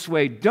children in this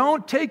way.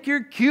 Don't take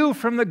your cue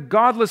from the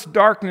godless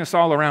darkness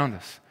all around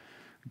us.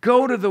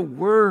 Go to the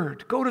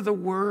Word. Go to the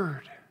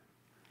Word.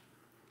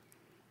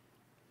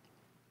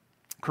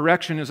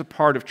 Correction is a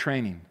part of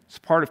training. It's a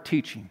part of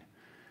teaching.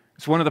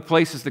 It's one of the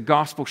places the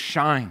gospel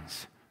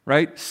shines,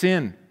 right?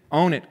 Sin,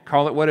 own it,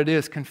 call it what it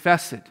is,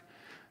 confess it.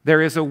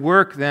 There is a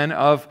work then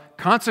of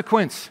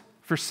consequence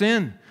for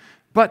sin.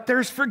 But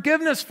there's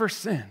forgiveness for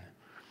sin.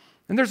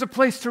 And there's a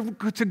place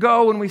to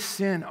go when we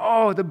sin.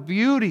 Oh, the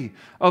beauty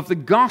of the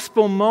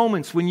gospel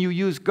moments when you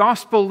use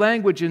gospel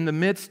language in the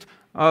midst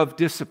of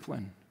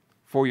discipline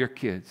for your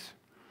kids.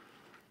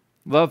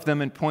 Love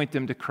them and point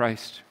them to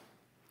Christ.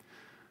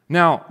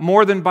 Now,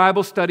 more than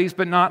Bible studies,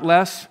 but not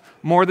less.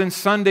 More than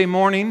Sunday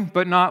morning,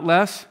 but not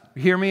less.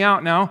 Hear me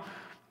out now.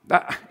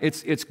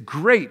 It's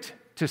great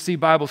to see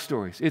Bible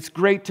stories. It's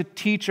great to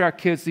teach our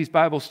kids these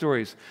Bible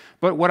stories.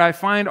 But what I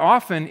find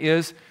often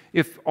is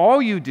if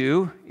all you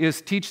do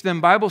is teach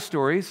them Bible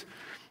stories,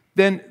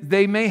 then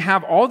they may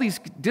have all these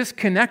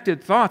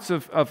disconnected thoughts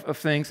of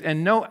things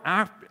and no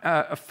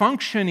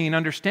functioning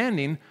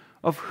understanding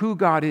of who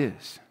God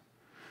is,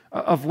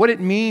 of what it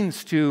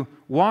means to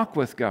walk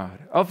with God,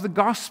 of the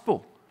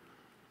gospel.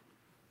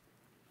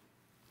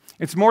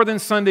 It's more than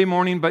Sunday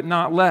morning, but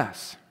not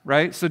less.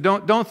 Right? So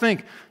don't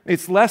think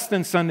it's less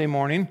than Sunday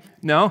morning.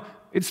 No,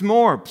 it's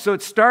more. So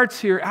it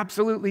starts here,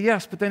 absolutely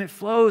yes, but then it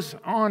flows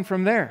on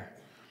from there.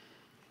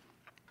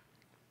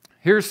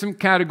 Here's some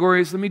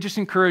categories. Let me just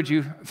encourage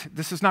you.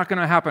 This is not going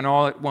to happen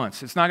all at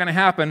once. It's not going to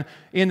happen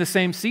in the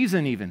same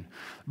season even.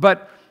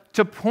 But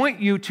to point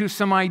you to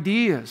some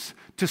ideas,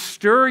 to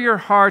stir your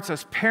hearts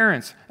as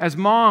parents, as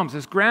moms,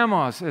 as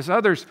grandmas, as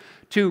others,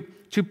 to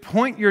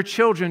point your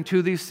children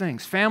to these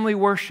things. Family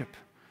worship.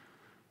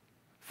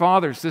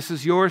 Fathers, this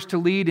is yours to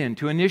lead in,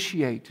 to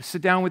initiate, to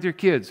sit down with your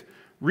kids.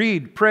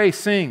 Read, pray,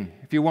 sing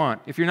if you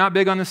want. If you're not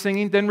big on the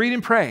singing, then read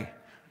and pray,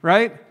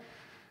 right?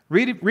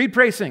 Read,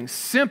 pray, sing.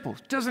 Simple.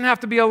 It doesn't have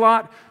to be a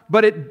lot,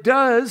 but it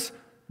does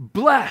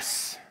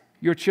bless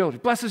your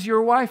children. Blesses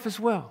your wife as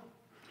well.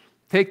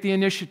 Take the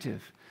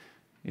initiative.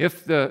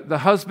 If the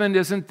husband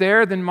isn't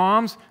there, then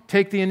moms,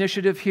 take the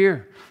initiative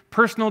here.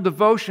 Personal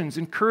devotions.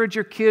 Encourage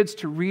your kids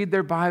to read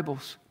their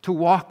Bibles, to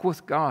walk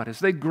with God as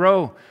they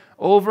grow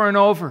over and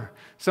over.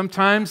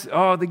 Sometimes,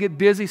 they get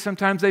busy.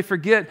 Sometimes they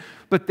forget.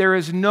 But there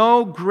is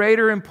no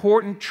greater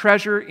important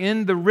treasure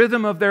in the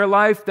rhythm of their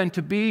life than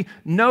to be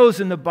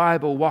nose in the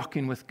Bible,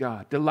 walking with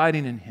God,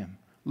 delighting in Him,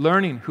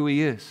 learning who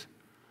He is.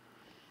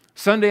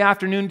 Sunday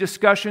afternoon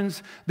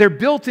discussions, they're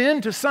built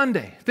into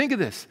Sunday. Think of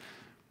this.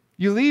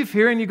 You leave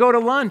here and you go to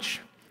lunch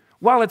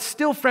while it's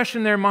still fresh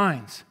in their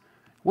minds.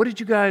 What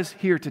did you guys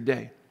hear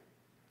today?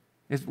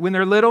 When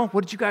they're little,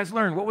 what did you guys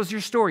learn? What was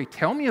your story?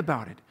 Tell me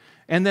about it.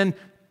 And then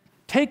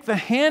take the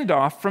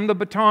handoff from the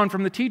baton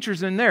from the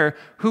teachers in there,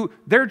 who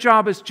their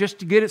job is just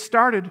to get it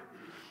started.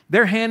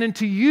 They're handing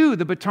to you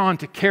the baton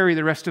to carry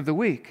the rest of the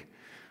week.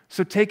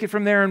 So take it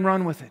from there and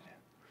run with it.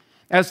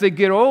 As they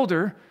get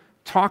older,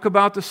 talk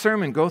about the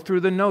sermon. Go through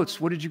the notes.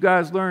 What did you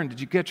guys learn?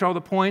 Did you catch all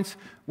the points?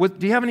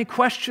 Do you have any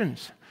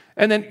questions?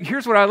 And then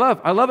here's what I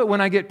love. I love it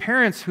when I get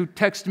parents who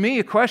text me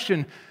a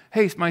question.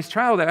 Hey, my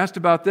child asked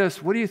about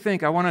this. What do you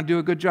think? I want to do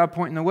a good job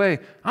pointing the way.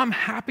 I'm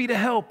happy to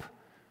help.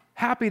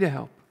 Happy to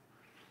help.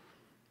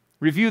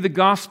 Review the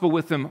gospel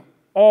with them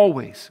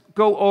always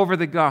go over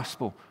the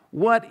gospel.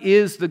 What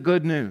is the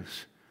good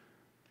news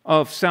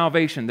of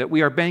salvation that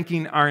we are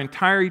banking our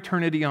entire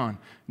eternity on?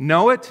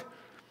 Know it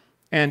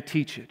and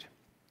teach it.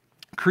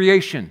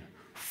 Creation,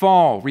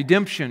 fall,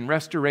 redemption,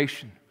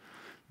 restoration.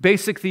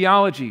 Basic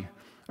theology.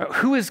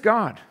 Who is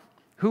God?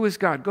 Who is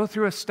God? Go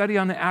through a study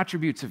on the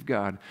attributes of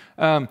God.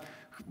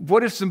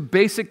 What are some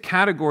basic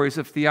categories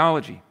of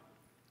theology?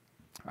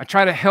 I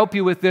try to help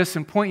you with this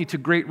and point you to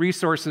great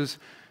resources.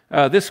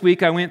 This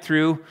week I went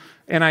through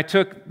and I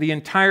took the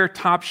entire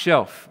top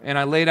shelf and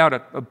I laid out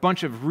a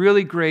bunch of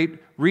really great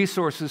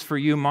resources for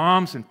you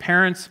moms and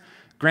parents,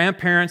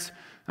 grandparents,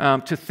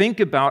 to think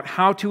about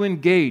how to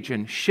engage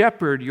and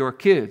shepherd your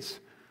kids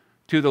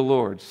to the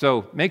Lord.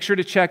 So make sure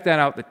to check that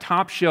out, the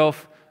top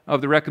shelf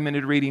of the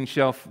recommended reading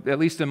shelf. At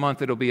least a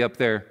month it'll be up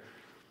there.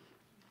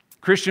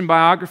 Christian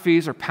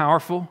biographies are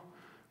powerful,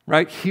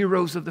 right?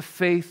 Heroes of the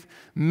faith,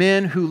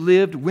 men who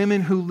lived,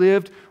 women who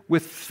lived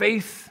with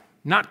faith,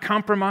 not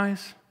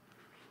compromise.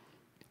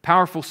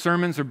 Powerful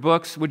sermons or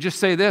books. Would just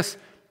say this: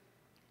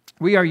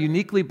 we are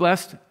uniquely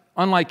blessed,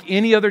 unlike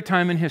any other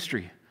time in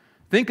history.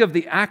 Think of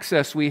the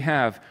access we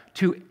have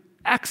to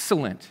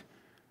excellent,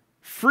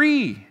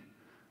 free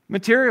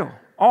material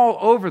all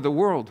over the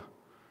world.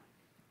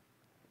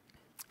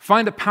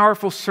 Find a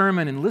powerful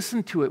sermon and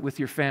listen to it with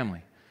your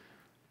family.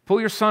 Pull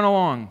your son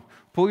along,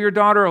 pull your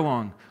daughter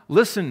along.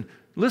 Listen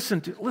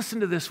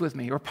to this with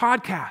me, or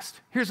podcast.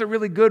 Here's a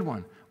really good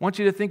one. I want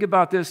you to think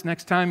about this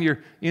next time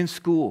you're in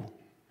school.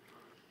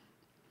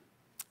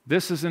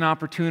 This is an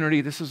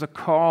opportunity. This is a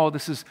call.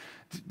 This is,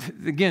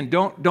 again,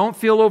 don't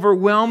feel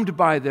overwhelmed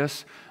by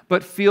this,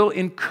 but feel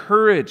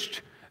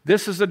encouraged.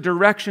 This is a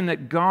direction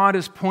that God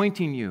is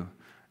pointing you.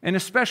 And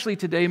especially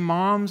today,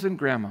 moms and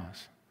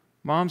grandmas.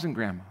 Moms and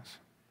grandmas.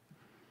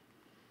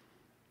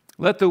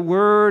 Let the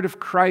word of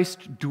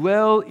Christ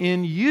dwell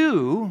in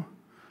you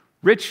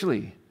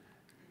richly.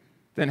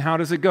 Then how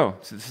does it go?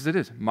 So this is it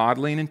is,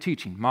 modeling and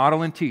teaching.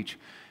 Model and teach.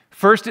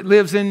 First it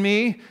lives in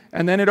me,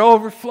 and then it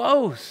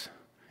overflows.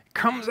 It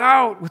comes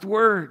out with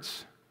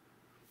words.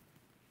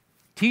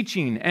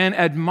 Teaching and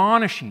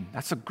admonishing.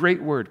 That's a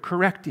great word.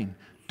 Correcting,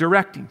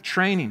 directing,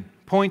 training,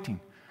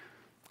 pointing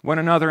one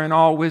another in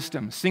all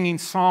wisdom. Singing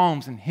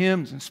psalms and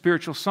hymns and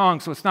spiritual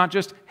songs. So it's not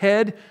just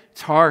head,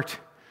 it's heart.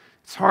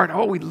 It's heart.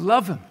 Oh, we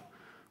love Him.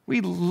 We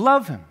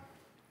love Him.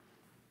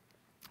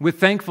 With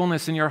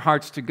thankfulness in your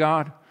hearts to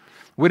God.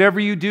 Whatever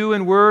you do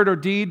in word or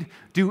deed,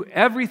 do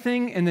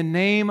everything in the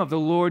name of the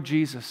Lord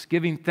Jesus,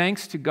 giving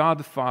thanks to God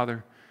the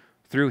Father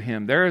through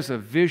Him. There is a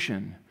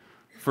vision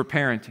for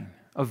parenting,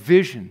 a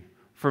vision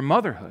for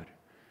motherhood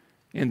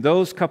in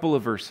those couple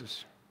of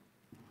verses.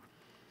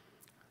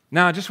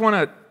 Now, I just want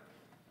to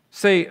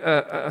say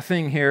a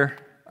thing here.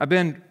 I've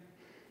been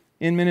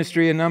in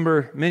ministry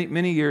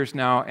many years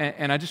now,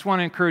 and I just want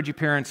to encourage you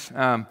parents,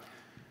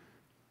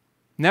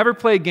 never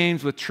play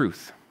games with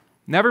truth.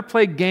 Never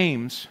play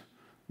games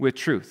with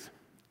truth,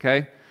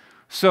 okay?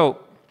 So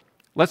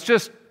let's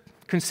just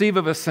conceive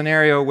of a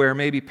scenario where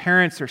maybe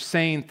parents are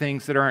saying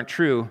things that aren't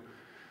true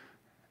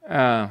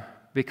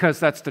because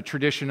that's the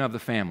tradition of the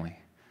family.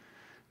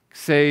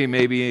 Say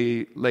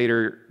maybe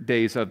later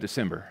days of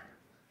December.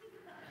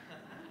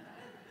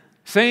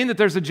 Saying that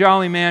there's a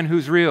jolly man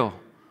who's real.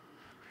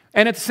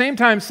 And at the same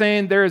time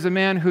saying there is a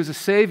man who's a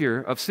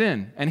savior of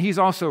sin, and he's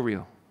also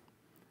real.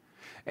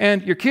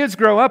 And your kids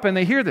grow up and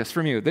they hear this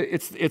from you.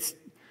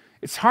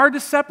 It's hard to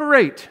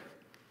separate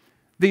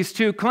these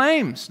two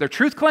claims. They're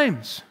truth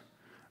claims,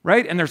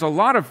 right? And there's a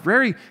lot of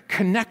very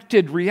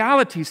connected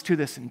realities to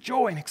this, and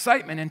joy and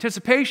excitement,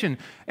 anticipation.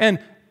 And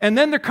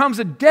then there comes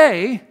a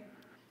day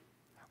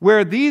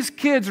where these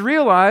kids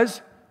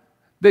realize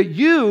that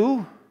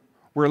you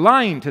were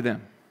lying to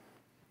them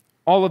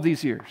all of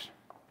these years.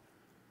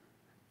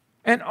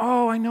 And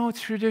oh, I know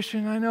it's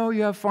tradition. I know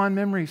you have fond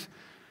memories.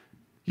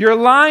 You're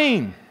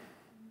lying.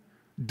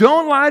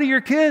 Don't lie to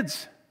your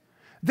kids.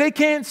 They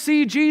can't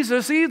see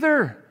Jesus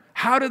either.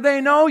 How do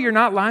they know you're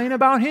not lying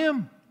about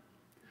Him?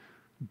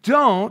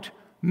 Don't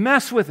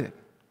mess with it.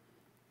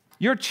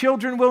 Your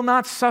children will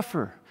not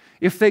suffer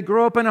if they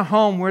grow up in a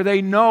home where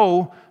they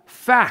know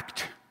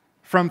fact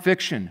from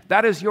fiction.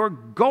 That is your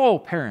goal,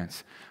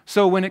 parents.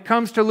 So when it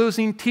comes to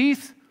losing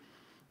teeth,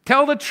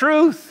 tell the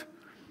truth.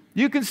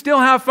 You can still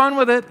have fun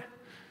with it.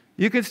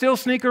 You can still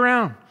sneak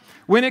around.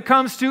 When it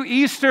comes to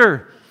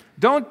Easter,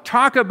 don't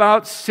talk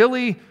about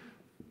silly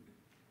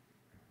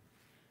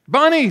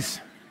bunnies.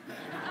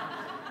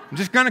 I'm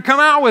just going to come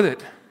out with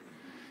it.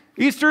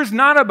 Easter's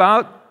not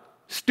about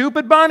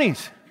stupid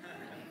bunnies.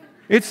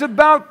 It's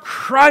about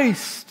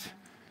Christ.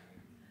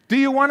 Do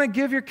you want to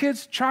give your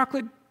kids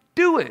chocolate?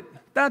 Do it.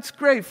 That's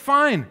great.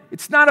 Fine.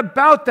 It's not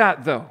about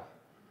that, though.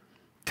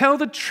 Tell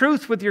the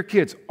truth with your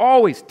kids,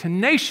 always,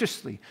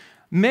 tenaciously.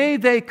 May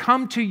they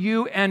come to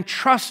you and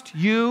trust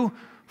you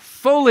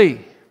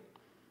fully.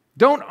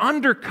 Don't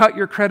undercut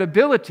your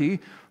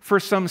credibility for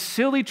some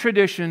silly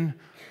tradition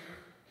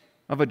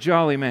of a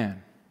jolly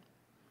man.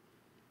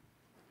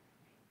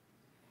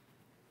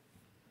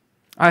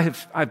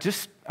 It's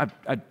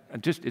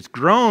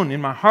grown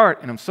in my heart,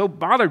 and I'm so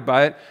bothered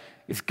by it.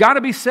 It's got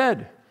to be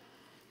said.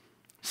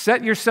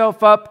 Set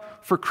yourself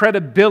up for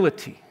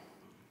credibility.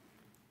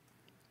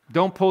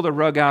 Don't pull the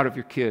rug out of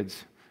your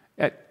kids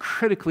at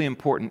critically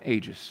important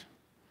ages.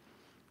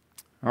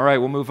 All right,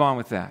 we'll move on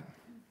with that.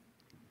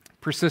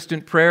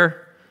 Persistent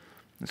prayer.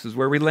 This is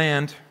where we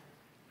land.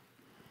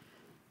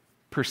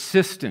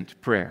 Persistent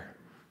prayer.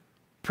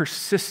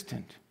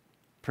 Persistent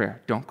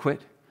prayer. Don't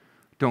quit.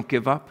 Don't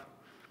give up.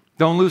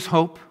 Don't lose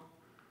hope.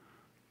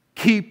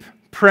 Keep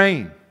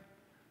praying.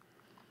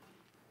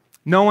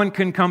 No one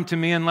can come to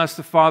me unless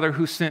the Father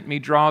who sent me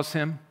draws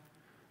him,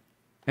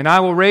 and I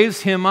will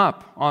raise him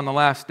up on the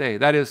last day.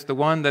 That is, the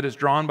one that is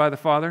drawn by the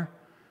Father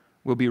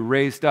will be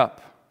raised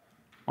up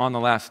on the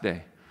last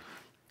day.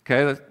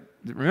 Okay,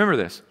 remember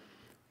this.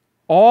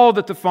 All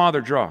that the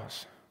Father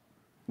draws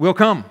will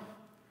come,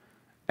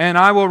 and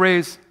I will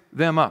raise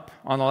them up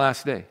on the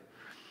last day.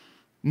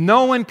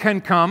 No one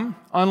can come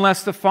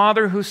unless the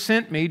Father who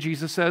sent me,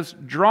 Jesus says,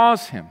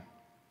 draws him.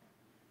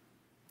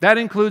 That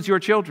includes your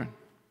children.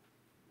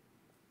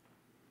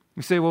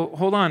 You say, well,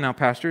 hold on now,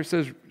 Pastor. It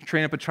says,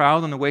 train up a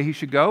child in the way he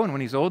should go, and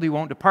when he's old, he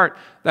won't depart.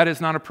 That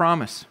is not a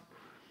promise.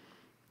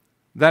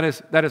 That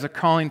is a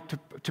calling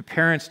to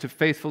parents to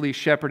faithfully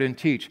shepherd and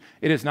teach.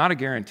 It is not a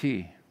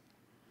guarantee.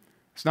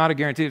 It's not a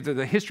guarantee.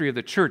 The history of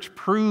the church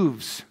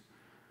proves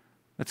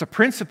that's a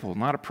principle,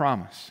 not a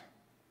promise.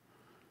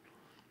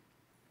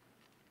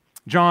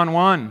 John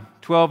 1,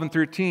 12 and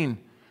 13.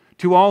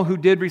 To all who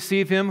did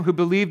receive him, who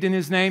believed in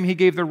his name, he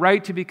gave the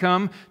right to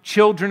become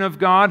children of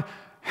God.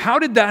 How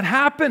did that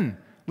happen?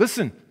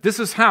 Listen, this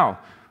is how.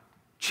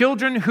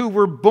 Children who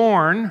were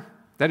born,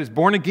 that is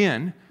born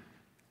again,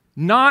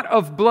 not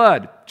of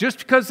blood. Just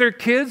because they're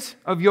kids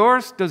of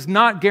yours does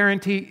not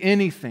guarantee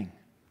anything.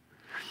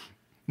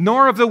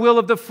 Nor of the will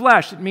of the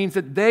flesh. It means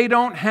that they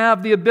don't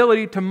have the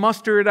ability to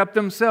muster it up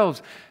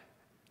themselves.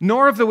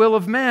 Nor of the will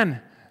of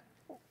man.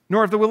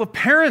 Nor of the will of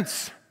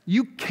parents.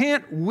 You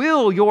can't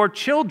will your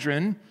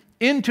children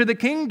into the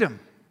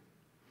kingdom.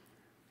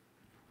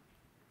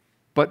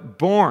 But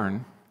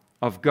born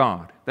of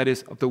God. That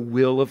is, of the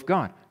will of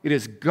God. It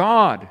is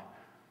God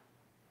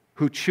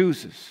who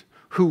chooses,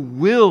 who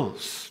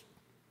wills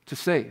to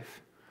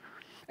save.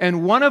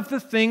 And one of the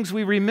things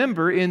we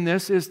remember in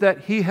this is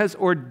that he has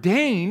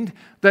ordained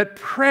that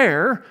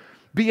prayer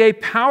be a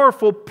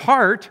powerful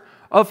part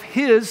of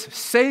his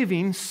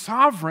saving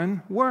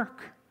sovereign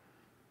work.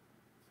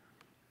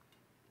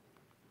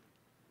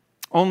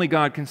 Only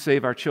God can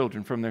save our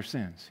children from their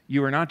sins.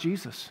 You are not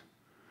Jesus.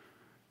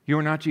 You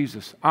are not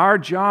Jesus. Our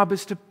job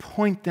is to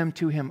point them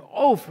to him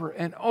over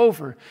and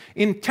over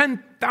in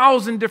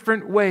 10,000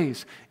 different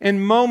ways, in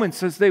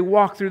moments as they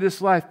walk through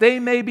this life. They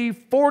may be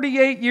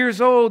 48 years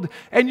old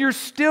and you're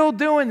still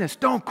doing this.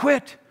 Don't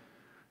quit.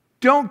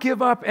 Don't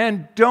give up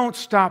and don't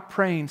stop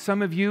praying.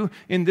 Some of you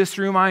in this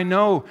room, I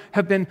know,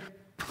 have been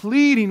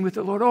pleading with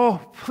the Lord,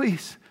 oh,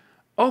 please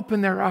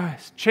open their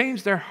eyes,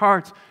 change their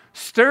hearts,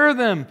 stir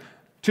them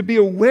to be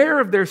aware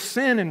of their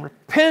sin and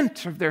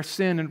repent of their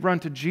sin and run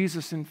to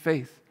Jesus in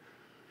faith.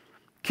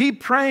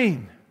 Keep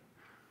praying.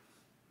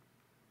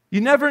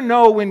 You never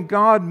know when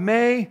God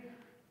may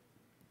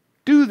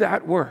do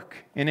that work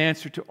in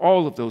answer to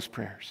all of those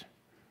prayers.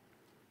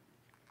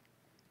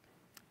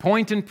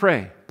 Point and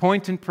pray.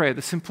 Point and pray.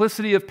 The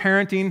simplicity of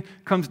parenting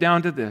comes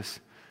down to this.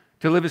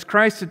 To live as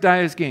Christ, to die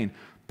as gain.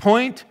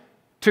 Point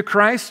to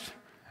Christ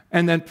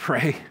and then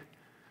pray.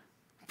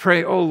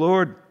 Pray, oh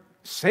Lord,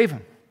 save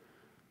them.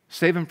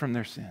 Save them from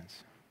their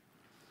sins.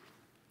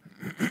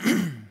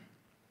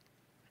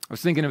 I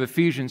was thinking of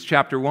Ephesians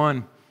chapter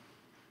 1.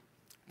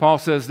 Paul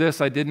says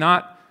this, I did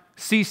not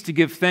cease to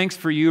give thanks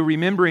for you,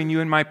 remembering you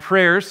in my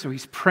prayers. So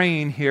he's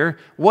praying here.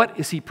 What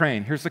is he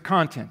praying? Here's the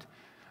content.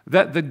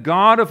 That the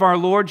God of our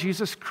Lord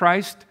Jesus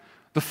Christ,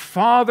 the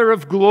Father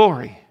of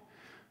glory,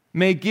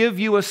 may give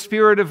you a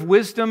spirit of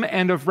wisdom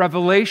and of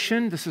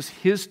revelation. This is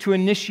his to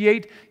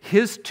initiate,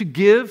 his to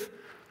give.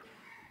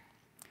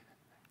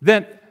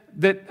 That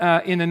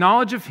in the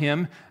knowledge of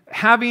him,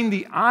 having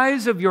the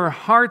eyes of your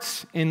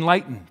hearts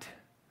enlightened.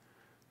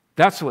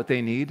 That's what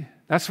they need.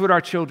 That's what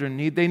our children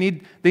need. They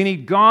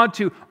need God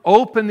to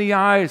open the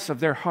eyes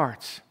of their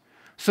hearts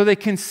so they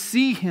can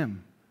see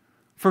him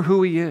for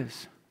who he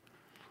is.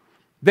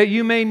 That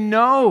you may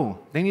know,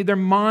 they need their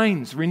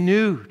minds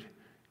renewed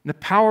in the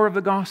power of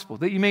the gospel,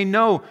 that you may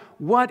know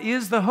what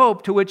is the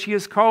hope to which he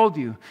has called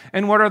you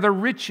and what are the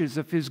riches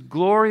of his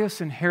glorious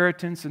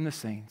inheritance in the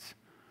saints.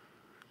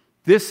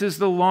 This is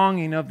the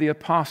longing of the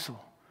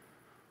apostle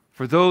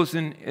for those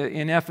in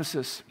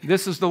Ephesus.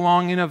 This is the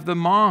longing of the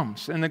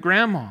moms and the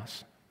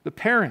grandmas, the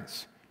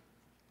parents.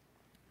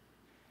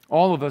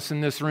 All of us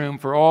in this room,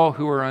 for all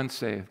who are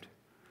unsaved.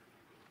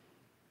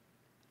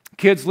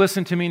 Kids,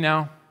 listen to me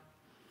now.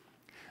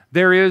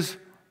 There is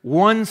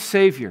one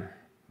Savior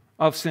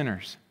of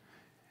sinners.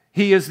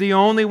 He is the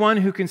only one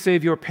who can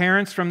save your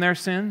parents from their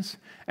sins,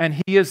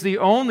 and he is the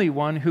only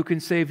one who can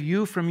save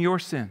you from your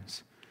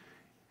sins.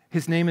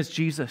 His name is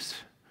Jesus.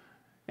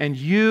 And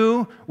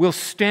you will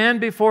stand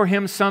before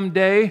him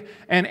someday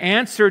and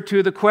answer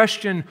to the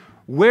question,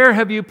 where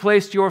have you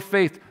placed your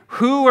faith?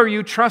 Who are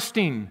you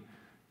trusting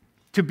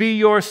to be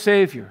your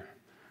Savior,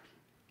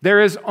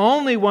 there is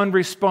only one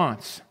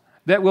response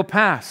that will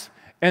pass,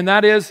 and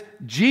that is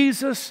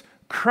Jesus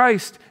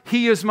Christ.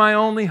 He is my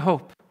only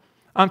hope.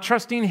 I'm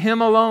trusting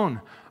Him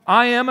alone.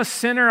 I am a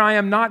sinner. I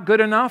am not good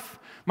enough.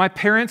 My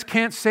parents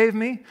can't save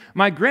me.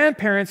 My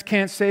grandparents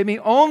can't save me.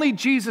 Only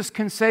Jesus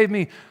can save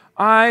me.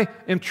 I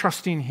am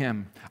trusting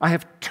Him. I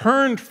have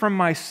turned from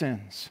my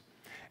sins,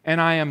 and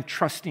I am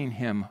trusting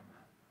Him.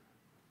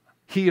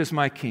 He is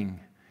my King.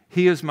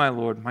 He is my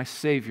Lord, my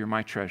Savior,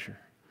 my treasure.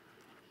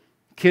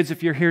 Kids,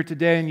 if you're here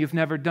today and you've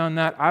never done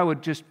that, I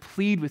would just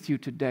plead with you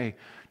today.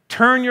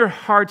 Turn your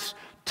hearts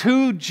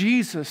to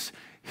Jesus.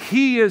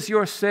 He is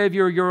your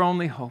Savior, your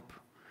only hope.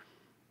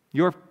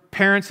 Your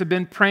parents have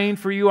been praying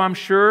for you, I'm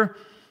sure,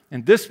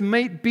 and this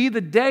may be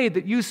the day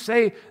that you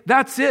say,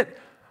 that's it.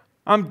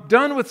 I'm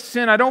done with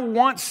sin. I don't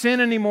want sin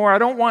anymore. I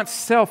don't want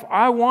self.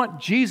 I want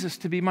Jesus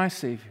to be my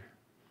Savior.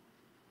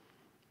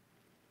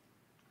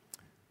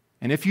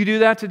 And if you do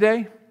that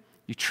today,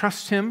 you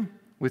trust Him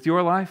with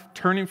your life,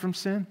 turning from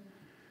sin,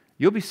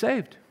 you'll be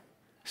saved.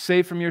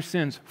 Saved from your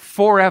sins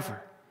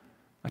forever.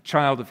 A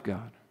child of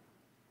God.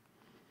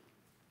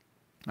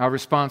 Our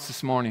response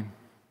this morning: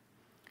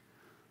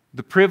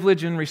 the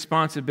privilege and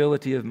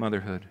responsibility of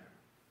motherhood.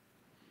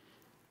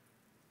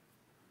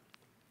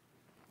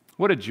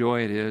 What a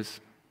joy it is.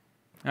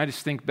 I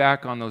just think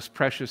back on those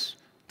precious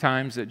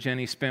times that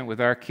Jenny spent with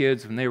our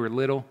kids when they were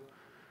little.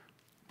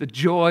 The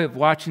joy of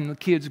watching the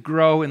kids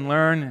grow and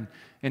learn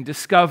and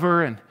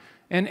discover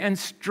and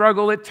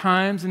struggle at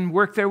times and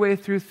work their way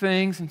through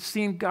things and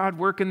seeing God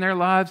work in their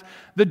lives.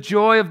 The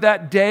joy of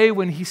that day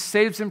when He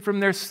saves them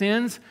from their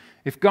sins.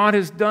 If God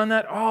has done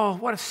that, oh,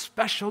 what a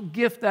special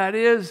gift that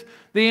is.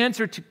 The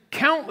answer to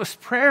countless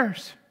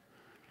prayers.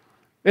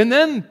 And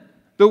then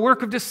the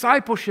work of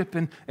discipleship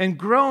and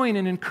growing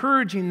and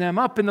encouraging them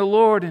up in the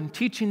Lord and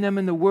teaching them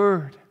in the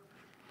Word.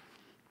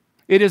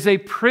 It is a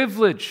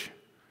privilege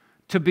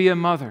to be a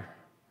mother,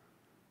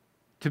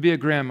 to be a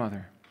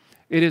grandmother.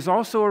 It is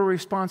also a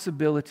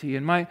responsibility.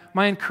 And my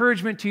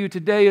encouragement to you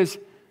today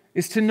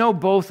is to know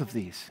both of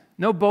these.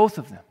 Know both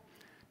of them.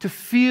 To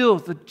feel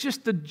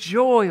just the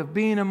joy of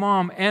being a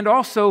mom, and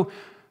also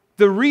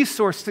the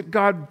resource that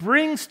God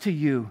brings to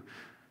you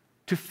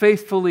to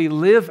faithfully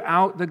live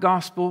out the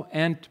gospel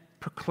and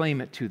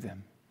proclaim it to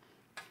them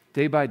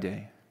day by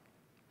day.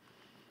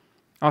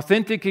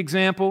 Authentic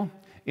example,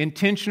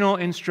 intentional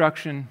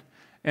instruction,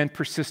 and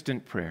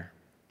persistent prayer.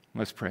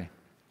 Let's pray.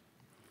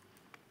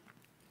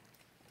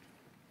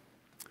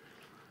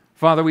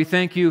 Father, we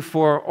thank You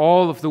for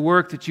all of the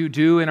work that You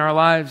do in our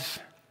lives.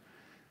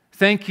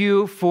 Thank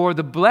You for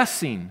the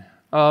blessing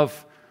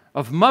of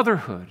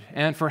motherhood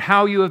and for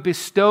how You have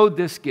bestowed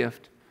this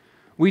gift.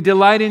 We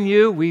delight in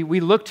You. We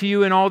look to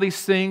You in all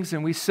these things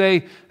and we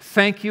say,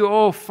 thank You.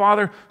 Oh,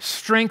 Father,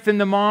 strengthen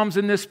the moms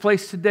in this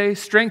place today.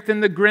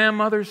 Strengthen the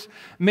grandmothers.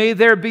 May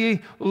there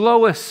be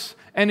Lois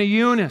and a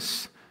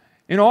Eunice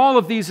in all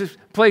of these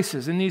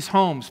places, in these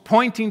homes,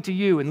 pointing to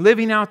You and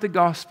living out the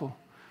gospel.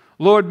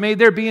 Lord, may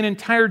there be an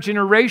entire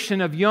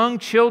generation of young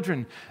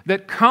children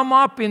that come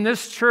up in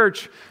this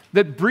church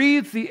that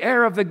breathe the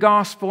air of the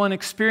gospel and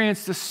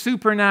experience the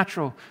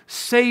supernatural,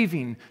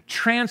 saving,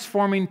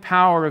 transforming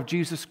power of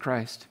Jesus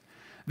Christ,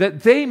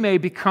 that they may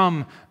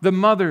become the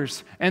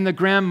mothers and the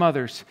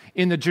grandmothers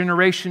in the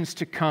generations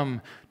to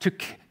come to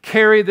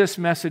carry this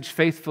message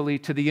faithfully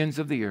to the ends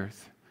of the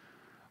earth.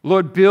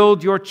 Lord,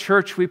 build Your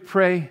church, we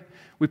pray.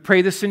 We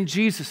pray this in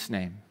Jesus'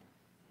 name.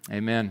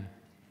 Amen.